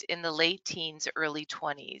recognized in the late teens, early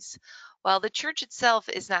 20s. While the church itself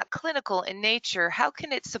is not clinical in nature, how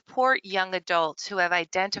can it support young adults who have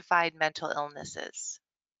identified mental illnesses?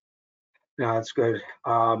 No, that's good.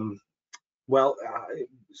 Well,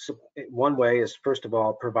 so one way is, first of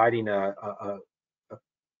all, providing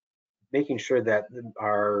making sure that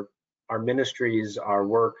our ministries, our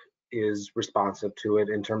work is responsive to it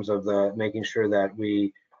in terms of making sure that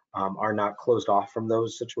we are not closed off from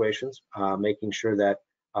those situations, making sure that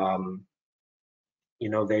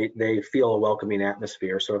they feel a welcoming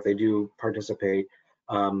atmosphere. So if they do participate,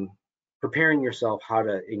 preparing yourself how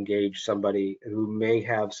to engage somebody who may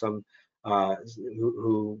have some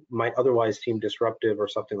who might otherwise seem disruptive or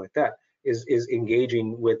something like that, is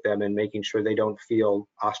engaging with them and making sure they don't feel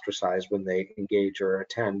ostracized when they engage or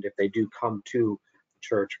attend, if they do come to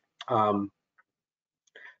church.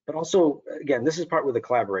 But also, again, this is part where the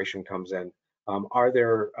collaboration comes in. Are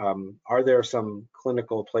there some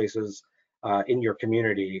clinical places in your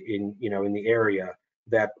community, in the area,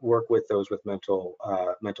 that work with those with mental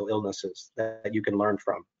illnesses that you can learn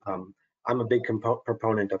from? I'm a big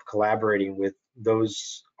proponent of collaborating with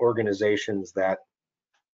those organizations that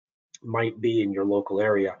might be in your local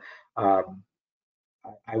area. I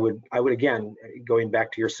would again, going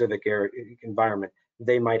back to your civic environment,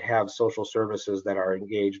 they might have social services that are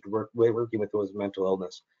engaged working with those with mental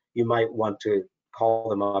illness. You might want to call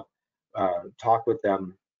them up, talk with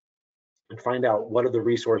them, and find out what are the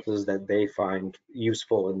resources that they find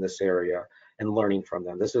useful in this area, and learning from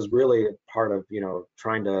them. This is really part of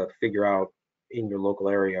trying to figure out in your local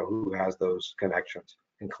area who has those connections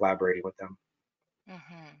and collaborating with them.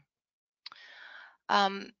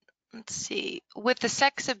 Let's see. With the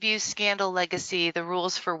sex abuse scandal legacy, the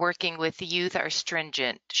rules for working with youth are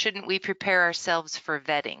stringent. Shouldn't we prepare ourselves for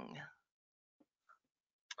vetting?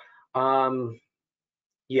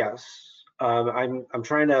 Yes. I'm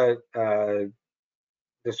trying to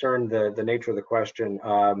discern the nature of the question.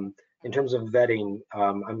 In terms of vetting,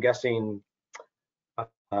 I'm guessing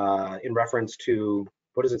in reference to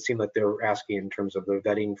What does it seem like they're asking in terms of the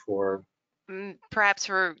vetting for? Perhaps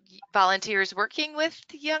for volunteers working with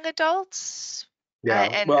young adults, Yeah,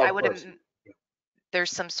 and well, I of would course.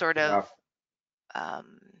 there's some sort Yeah, of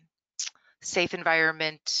um, safe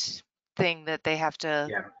environment thing that they have to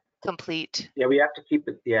yeah, complete yeah. We have to keep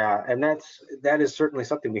it. Yeah, and that is certainly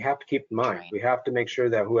something we have to keep in mind. train. We have to make sure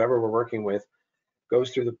that whoever we're working with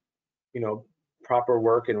goes through the, you know, proper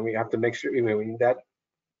work, and we have to make sure, that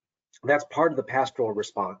that's part of the pastoral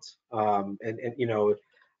response. And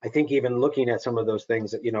I think even looking at some of those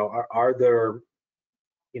things that, are there,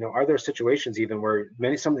 are there situations even where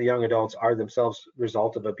some of the young adults are themselves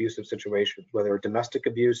result of abusive situations, whether domestic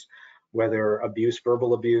abuse, whether abuse,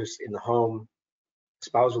 verbal abuse in the home,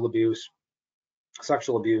 spousal abuse,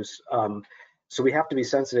 sexual abuse. So we have to be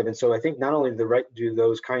sensitive. And so I think not only do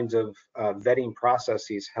those kinds of vetting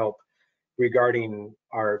processes help regarding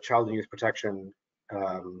our child and youth protection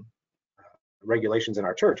um, regulations in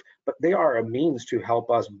our church, but they are a means to help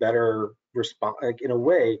us better respond. Like, in a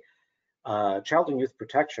way, child and youth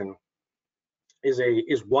protection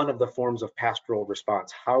is one of the forms of pastoral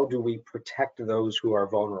response. How do we protect those who are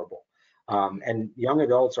vulnerable? And young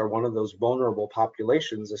adults are one of those vulnerable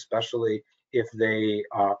populations, especially if they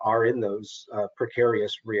are in those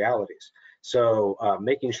precarious realities. So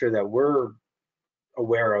making sure that we're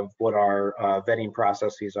aware of what our vetting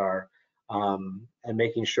processes are, and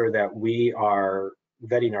making sure that we are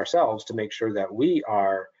vetting ourselves to make sure that we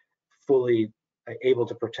are fully able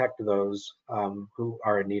to protect those who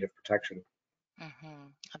are in need of protection.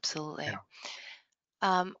 Absolutely.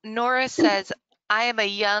 Yeah. Nora says, I am a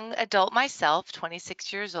young adult myself,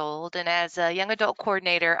 26 years old, and as a young adult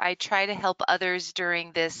coordinator, I try to help others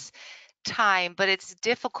during this time, but it's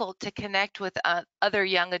difficult to connect with other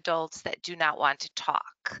young adults that do not want to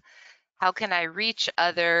talk. How can I reach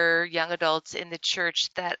other young adults in the church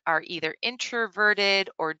that are either introverted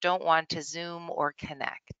or don't want to Zoom or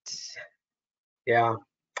connect? Yeah.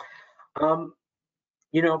 Um,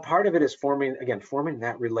 Part of it is forming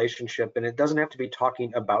that relationship, and it doesn't have to be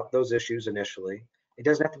talking about those issues initially. It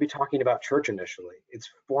doesn't have to be talking about church initially. It's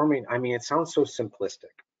forming, I mean, it sounds so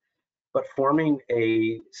simplistic, but forming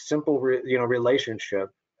a simple, relationship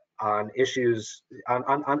on issues,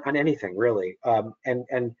 on anything really.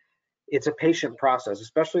 And it's a patient process,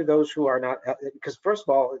 especially those who are not, because first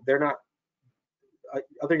of all, they're not,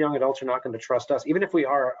 other young adults are not going to trust us, even if we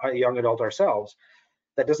are a young adult ourselves.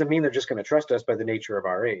 That doesn't mean they're just going to trust us by the nature of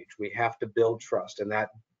our age. We have to build trust, and that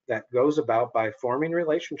goes about by forming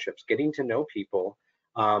relationships, getting to know people.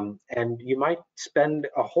 And you might spend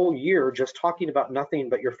a whole year just talking about nothing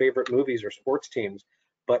but your favorite movies or sports teams,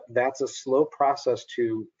 but that's a slow process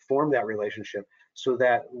to form that relationship, so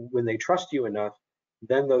that when they trust you enough,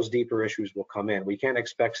 then those deeper issues will come in. We can't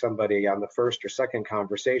expect somebody on the first or second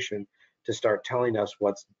conversation to start telling us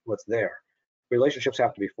what's there. Relationships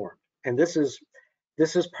have to be formed, and this is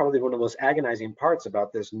probably one of the most agonizing parts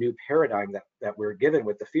about this new paradigm that we're given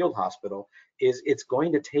with the field hospital. Is it's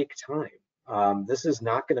going to take time. This is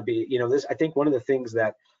not going to be, this. I think one of the things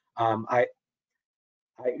that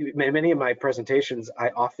many of my presentations,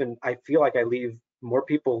 I feel like more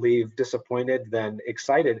people leave disappointed than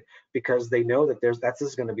excited, because they know that this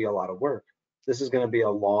is going to be a lot of work. This is going to be a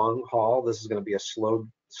long haul. This is going to be a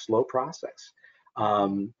slow process.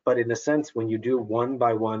 But in a sense, when you do one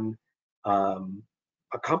by one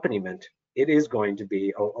accompaniment, it is going to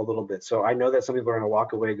be a little bit. So I know that some people are going to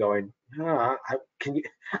walk away going, can you,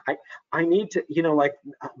 I, I need to,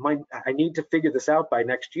 I need to figure this out by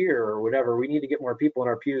next year or whatever. We need to get more people in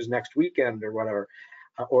our pews next weekend or whatever,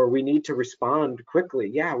 or we need to respond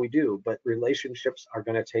quickly. Yeah, we do, but relationships are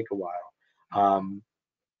going to take a while.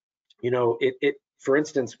 For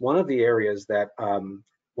instance, one of the areas that,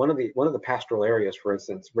 one of the pastoral areas, for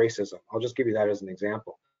instance, racism. I'll just give you that as an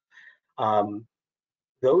example. Um,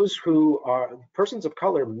 those who are persons of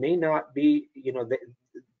color may not be,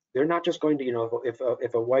 they're not just going to,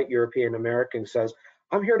 if a white European American says,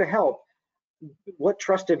 I'm here to help, what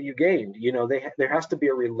trust have you gained? There has to be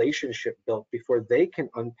a relationship built before they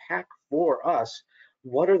can unpack for us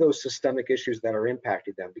what are those systemic issues that are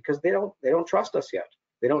impacting them, because they don't trust us yet.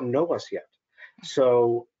 They don't know us yet.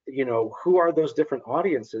 So, who are those different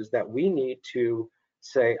audiences that we need to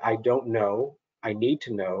say, I don't know, I need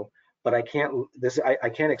to know, but I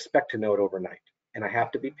can't expect to know it overnight. And I have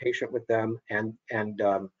to be patient with them. And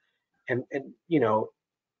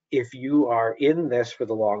if you are in this for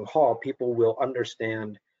the long haul, people will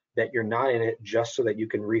understand that you're not in it just so that you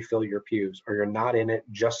can refill your pews, or you're not in it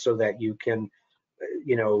just so that you can,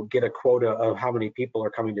 get a quota of how many people are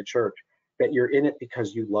coming to church. That you're in it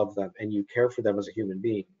because you love them and you care for them as a human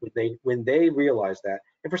being. When they realize that,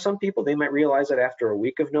 And for some people, they might realize it after a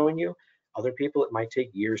week of knowing you. Other people, it might take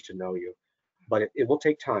years to know you, but it will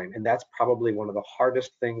take time. And that's probably one of the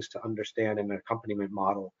hardest things to understand in an accompaniment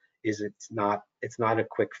model is it's not a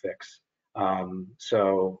quick fix.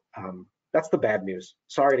 That's the bad news.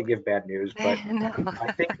 Sorry to give bad news, but No.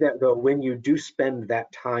 I think that though when you do spend that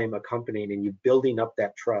time accompanying and you building up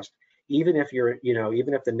that trust, even if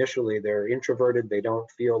even if initially they're introverted, they don't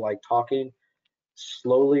feel like talking,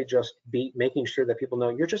 slowly just be making sure that people know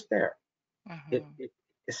you're just there. It, Mhm. it,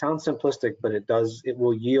 it sounds simplistic, but it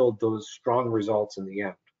will yield those strong results in the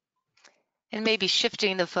end. And maybe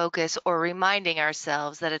shifting the focus or reminding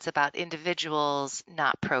ourselves that it's about individuals,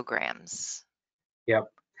 not programs.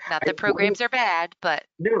 Yep. Not that programs are bad, but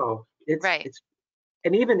No, right. it's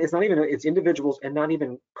and even it's not even it's individuals and not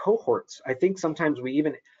even cohorts. I think sometimes we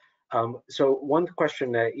even so one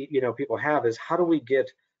question that people have is how do we get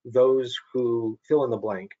those who fill in the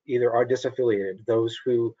blank either are disaffiliated, those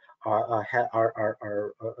who have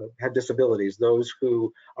disabilities, those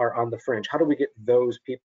who are on the fringe. How do we get those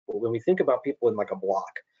people? When we think about people in like a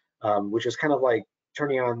block, which is kind of like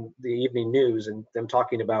turning on the evening news and them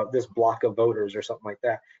talking about this block of voters or something like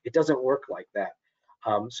that, it doesn't work like that.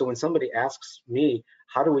 So when somebody asks me,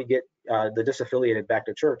 how do we get the disaffiliated back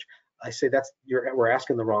to church? I say we're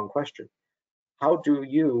asking the wrong question. How do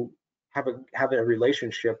you have a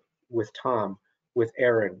relationship with Tom, with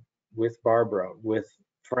Aaron, with Barbara, with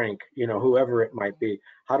Frank, whoever it might be?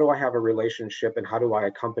 How do I have a relationship and how do I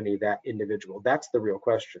accompany that individual? That's the real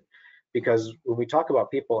question. Because when we talk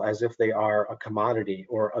about people as if they are a commodity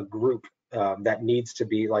or a group that needs to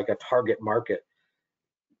be like a target market,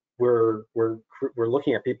 we're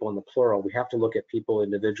looking at people in the plural. We have to look at people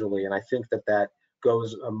individually, and I think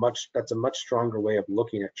that's a much stronger way of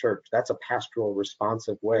looking at church. That's a pastoral,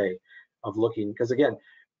 responsive way of looking. Because again,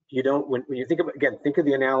 you don't when you think of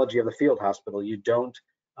the analogy of the field hospital. You don't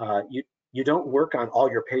work on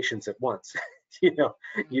all your patients at once. you know,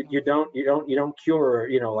 you don't cure.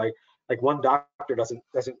 Like one doctor doesn't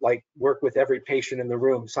like work with every patient in the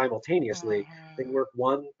room simultaneously. They Mhm. work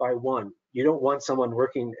one by one. You don't want someone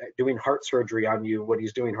doing heart surgery on you when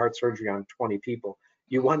he's doing heart surgery on 20 people.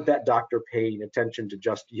 You want Mhm. that doctor paying attention to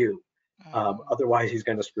just you. Mhm. Otherwise, he's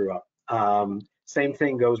going to screw up. Same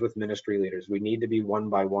thing goes with ministry leaders. We need to be one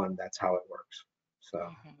by one. That's how it works. So,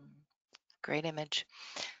 Mhm. Great image.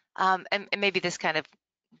 And maybe this kind of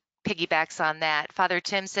piggybacks on that. Father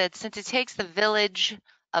Tim said, since it takes the village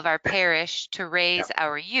of our parish to yeah, raise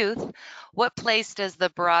our youth, what place does the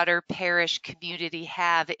broader parish community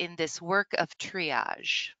have in this work of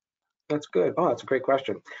triage? that's good. Oh, that's a great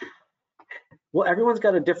question. Well,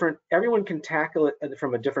 everyone can tackle it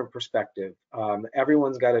from a different perspective.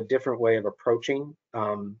 Everyone's got a different way of approaching.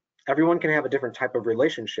 Everyone can have a different type of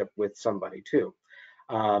relationship with somebody too.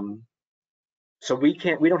 Um, so we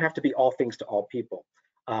don't have to be all things to all people.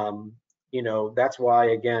 Um, that's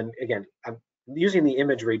why I'm using the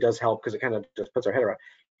imagery does help because it kind of just puts our head around.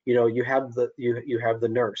 You have the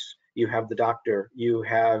nurse, you have the doctor, you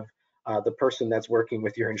have the person that's working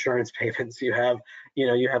with your insurance payments. You have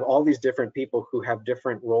all these different people who have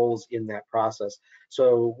different roles in that process.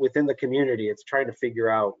 So within the community, it's trying to figure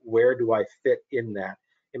out where do I fit in that.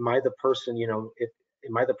 Am I the person,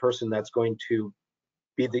 am I the person that's going to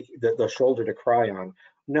be the shoulder to cry on?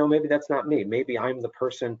 No, maybe that's not me. Maybe I'm the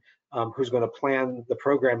person who's going to plan the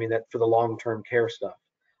programming that for the long-term care stuff.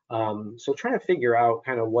 So trying to figure out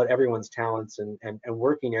kind of what everyone's talents and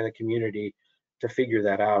working in a community to figure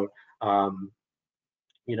that out. Um,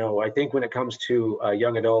 I think when it comes to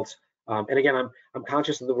young adults, and again, I'm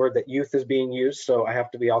conscious of the word that youth is being used, so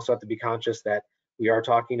we also have to be conscious that we are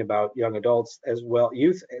talking about young adults as well.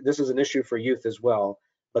 Youth, this is an issue for youth as well,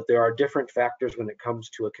 but there are different factors when it comes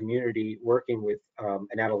to a community working with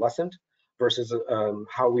an adolescent versus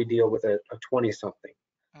how we deal with a 20-something.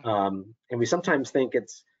 And we sometimes think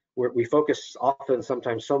we focus often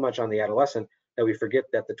sometimes so much on the adolescent that we forget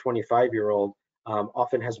that the 25-year-old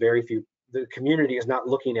often has very few. The community is not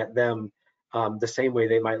looking at them the same way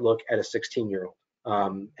they might look at a 16-year-old,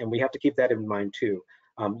 and we have to keep that in mind too.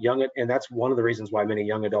 And that's one of the reasons why many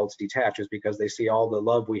young adults detach is because they see all the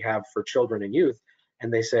love we have for children and youth,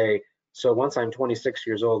 and they say, so once I'm 26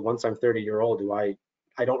 years old, once I'm 30-year-old,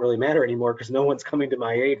 I don't really matter anymore because no one's coming to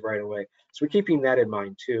my aid right away. So we're keeping that in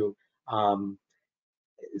mind too. Um,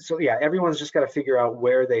 so yeah, everyone's just got to figure out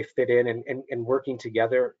where they fit in and working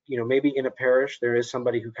together. Maybe in a parish there is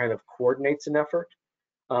somebody who kind of coordinates an effort,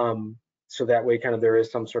 um, so that way kind of there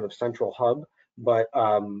is some sort of central hub. But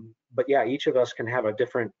yeah, each of us can have a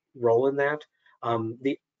different role in that.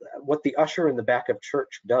 The what the usher in the back of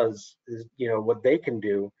church does is, what they can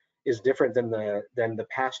do is different than the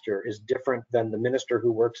pastor, is different than the minister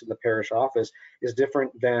who works in the parish office, is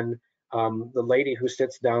different than the lady who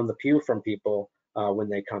sits down the pew from people when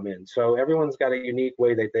they come in. So everyone's got a unique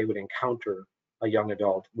way that they would encounter a young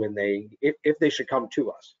adult when if they should come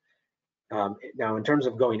to us. Now, in terms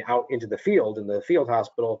of going out into the field, in the field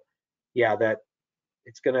hospital, yeah, that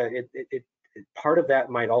it's gonna part of that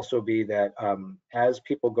might also be that as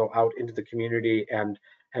people go out into the community and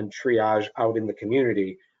triage out in the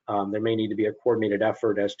community, there may need to be a coordinated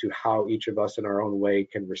effort as to how each of us in our own way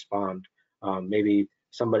can respond. Maybe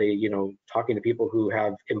somebody, talking to people who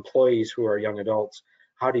have employees who are young adults.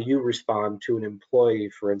 How do you respond to an employee,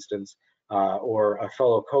 for instance, or a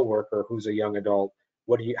fellow coworker who's a young adult?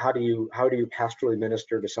 How do you pastorally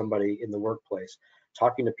minister to somebody in the workplace?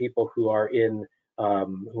 Talking to people who are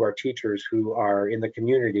teachers, who are in the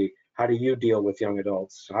community. How do you deal with young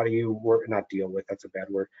adults? How do you work? Not deal with, that's a bad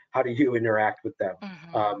word. How do you interact with them?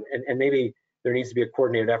 And maybe there needs to be a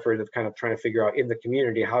coordinated effort of kind of trying to figure out in the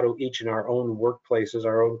community, how do each in our own workplaces,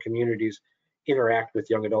 our own communities, interact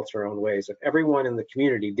with young adults in our own ways. If everyone in the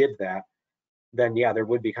community did that, then yeah, there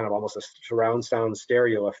would be kind of almost a surround sound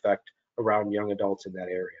stereo effect around young adults in that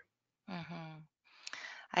area.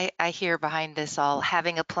 I hear behind this all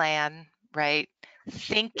having a plan, right?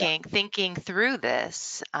 Thinking through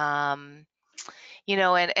this. And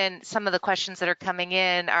some of the questions that are coming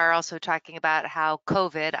in are also talking about how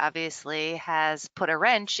COVID obviously has put a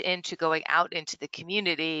wrench into going out into the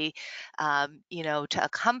community, to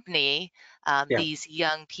accompany these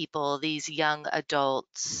young people, these young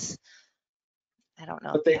adults. I don't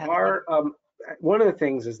know But if you they have any. are, one of the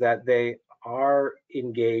things is that they are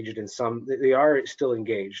engaged in they are still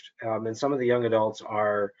engaged. And some of the young adults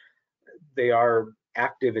they are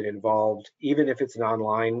active and involved, even if it's an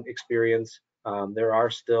online experience. There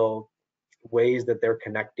are still ways that they're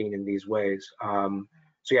connecting in these ways. So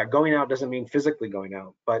yeah, going out doesn't mean physically going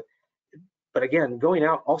out, but again, going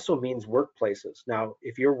out also means workplaces. Now,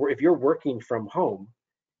 if you're working from home,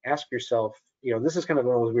 ask yourself, this is kind of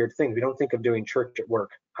one of those weird things. We don't think of doing church at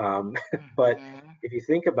work, but if you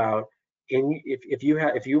think about if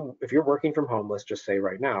you're working from home, let's just say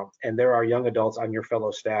right now, and there are young adults on your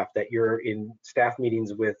fellow staff that you're in staff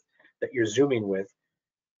meetings with, that you're Zooming with,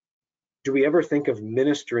 do we ever think of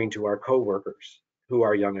ministering to our coworkers who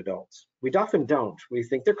are young adults? We often don't. We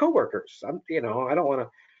think they're coworkers. I don't want to.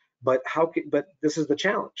 But but this is the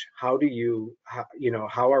challenge. How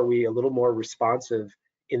are we a little more responsive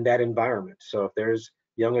in that environment? So if there's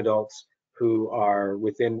young adults who are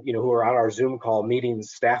who are on our Zoom call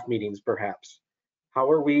meetings, staff meetings, perhaps, how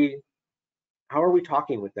are we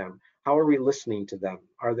talking with them? How are we listening to them?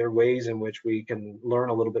 Are there ways in which we can learn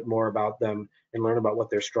a little bit more about them and learn about what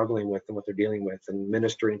they're struggling with and what they're dealing with, and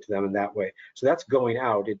ministering to them in that way? So that's going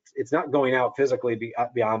out. It's not going out physically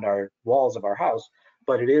beyond our walls of our house,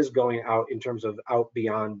 but it is going out in terms of out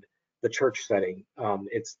beyond the church setting.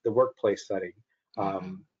 It's the workplace setting.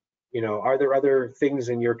 Are there other things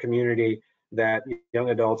in your community that young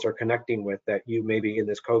adults are connecting with that you maybe in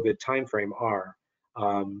this COVID timeframe are?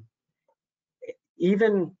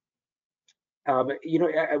 Even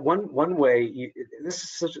one way,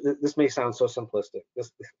 this may sound so simplistic,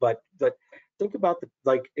 but think about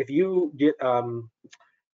if you get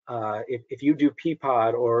if you do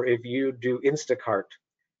Peapod or if you do Instacart,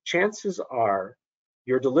 chances are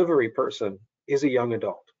your delivery person is a young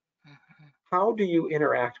adult. How do you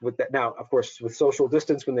interact with that? Now, of course, with social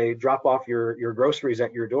distance, when they drop off your groceries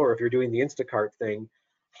at your door, if you're doing the Instacart thing,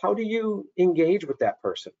 how do you engage with that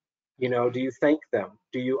person? Do you thank them?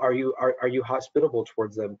 Are you hospitable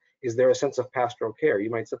towards them? Is there a sense of pastoral care? You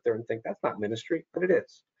might sit there and think that's not ministry, but it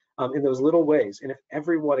is, in those little ways. And if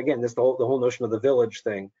everyone, again, the whole notion of the village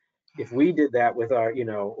thing, if we did that with our,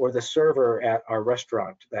 or the server at our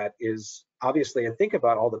restaurant, that is obviously, and think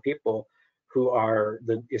about all the people who are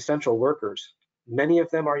the essential workers. Many of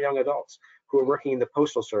them are young adults who are working in the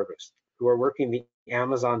postal service, who are working the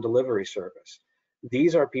Amazon delivery service.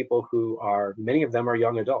 These are people many of them are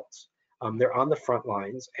young adults. They're on the front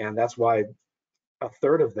lines, and that's why a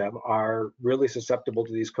third of them are really susceptible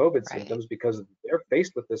to these COVID symptoms, because they're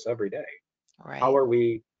faced with this every day. How are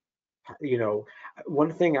we,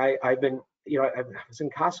 one thing I've been, I was in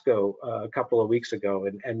Costco a couple of weeks ago,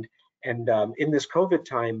 and in this COVID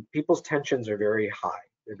time, people's tensions are very high.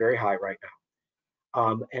 They're very high right now.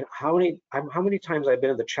 And how many times I've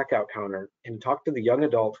been at the checkout counter and talked to the young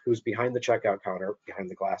adult who's behind the checkout counter, behind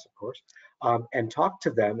the glass, of course, and talked to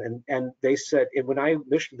them, and they said, and when I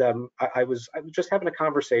wished them, I was just having a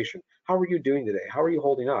conversation. How are you doing today? How are you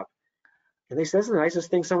holding up? And they said, "That's the nicest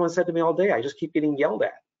thing someone said to me all day. I just keep getting yelled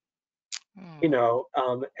at." You Mm.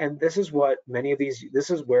 know, and this is what this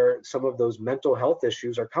is where some of those mental health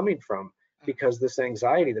issues are coming from, because this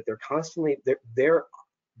anxiety that they're constantly, they're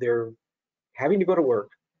having to go to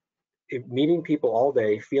work, meeting people all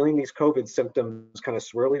day, feeling these COVID symptoms kind of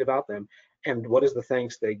swirling about them. And what is the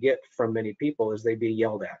thanks they get from many people is they be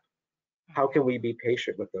yelled at. How can we be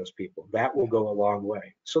patient with those people? That will go a long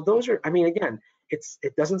way. So those are, I mean, again,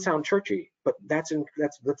 it doesn't sound churchy, but that's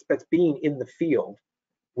being in the field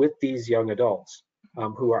with these young adults,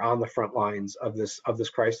 who are on the front lines of this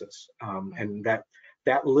crisis, and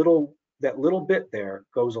that little bit there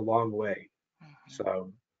goes a long way. So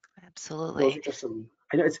those Absolutely. are just some.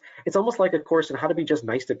 I know it's almost like a course in how to be just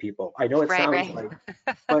nice to people. I know it Right, sounds right.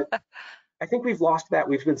 like, but I think we've lost that.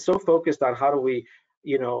 We've been so focused on how do we,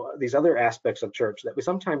 these other aspects of church, that we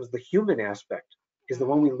sometimes, the human aspect is the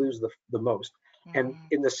one we lose the most. And Mhm.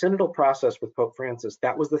 in the synodal process with Pope Francis,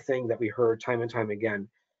 that was the thing that we heard time and time again.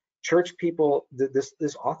 Church people,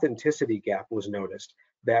 this authenticity gap was noticed,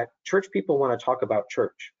 that church people want to talk about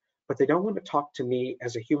church, but they don't want to talk to me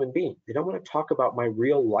as a human being. They don't want to talk about my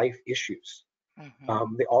real life issues.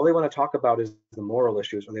 Mhm. All they want to talk about is the moral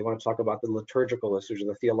issues, or they want to talk about the liturgical issues or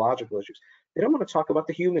the theological issues. They don't want to talk about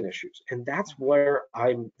the human issues. And that's where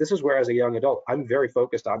this is where, as a young adult, I'm very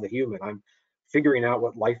focused on the human. I'm figuring out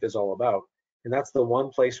what life is all about. And that's the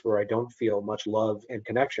one place where I don't feel much love and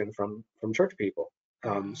connection from church people.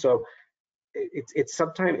 So it's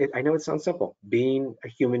sometimes, I know it sounds simple, being a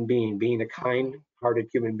human being, being a kind-hearted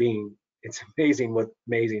human being. It's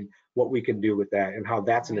amazing what we can do with that, and how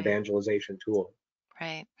that's an Right, evangelization tool.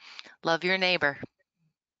 right. Love your neighbor.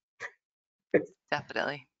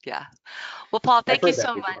 Definitely. Yeah. Well, Paul, I've thank you heard that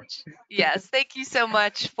so before. much. Yes, thank you so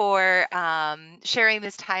much for sharing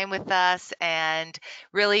this time with us and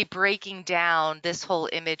really breaking down this whole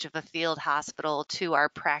image of a field hospital to our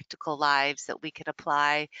practical lives that we could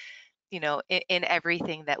apply, in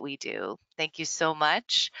everything that we do. Thank you so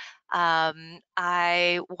much.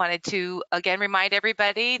 I wanted to again remind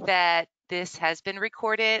everybody that this has been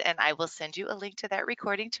recorded, and I will send you a link to that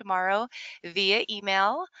recording tomorrow via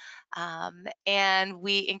email. And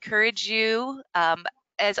we encourage you,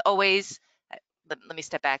 as always, let me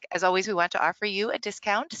step back. As always, we want to offer you a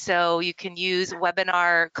discount. So you can use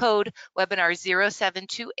webinar code webinar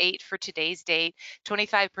 0728 for today's date,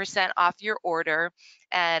 25% off your order.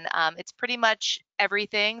 And it's pretty much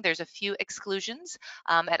everything. There's a few exclusions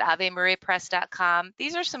at avemariapress.com.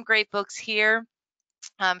 These are some great books here.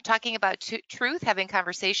 Talking about truth, having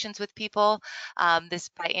conversations with people. This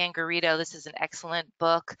by Ann Garrido. This is an excellent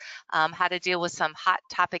book. How to deal with some hot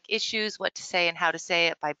topic issues, what to say and how to say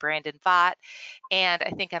it by Brandon Vaught. And I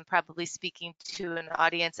think I'm probably speaking to an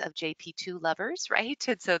audience of JP2 lovers, right?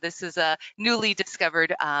 And so this is a newly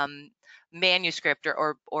discovered manuscript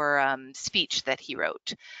or speech that he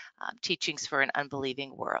wrote, Teachings for an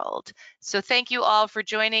Unbelieving World. So thank you all for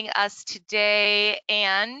joining us today,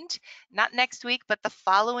 and not next week, but the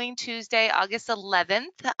following Tuesday, August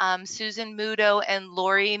 11th, Susan Mudo and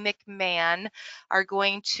Lori McMahon are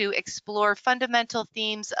going to explore fundamental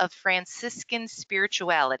themes of Franciscan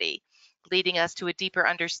spirituality, leading us to a deeper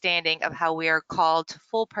understanding of how we are called to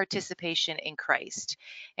full participation in Christ,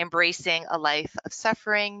 embracing a life of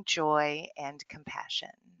suffering, joy, and compassion.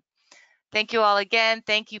 Thank you all again.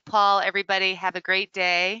 Thank you, Paul. Everybody, have a great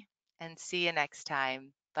day and see you next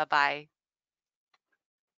time. Bye-bye.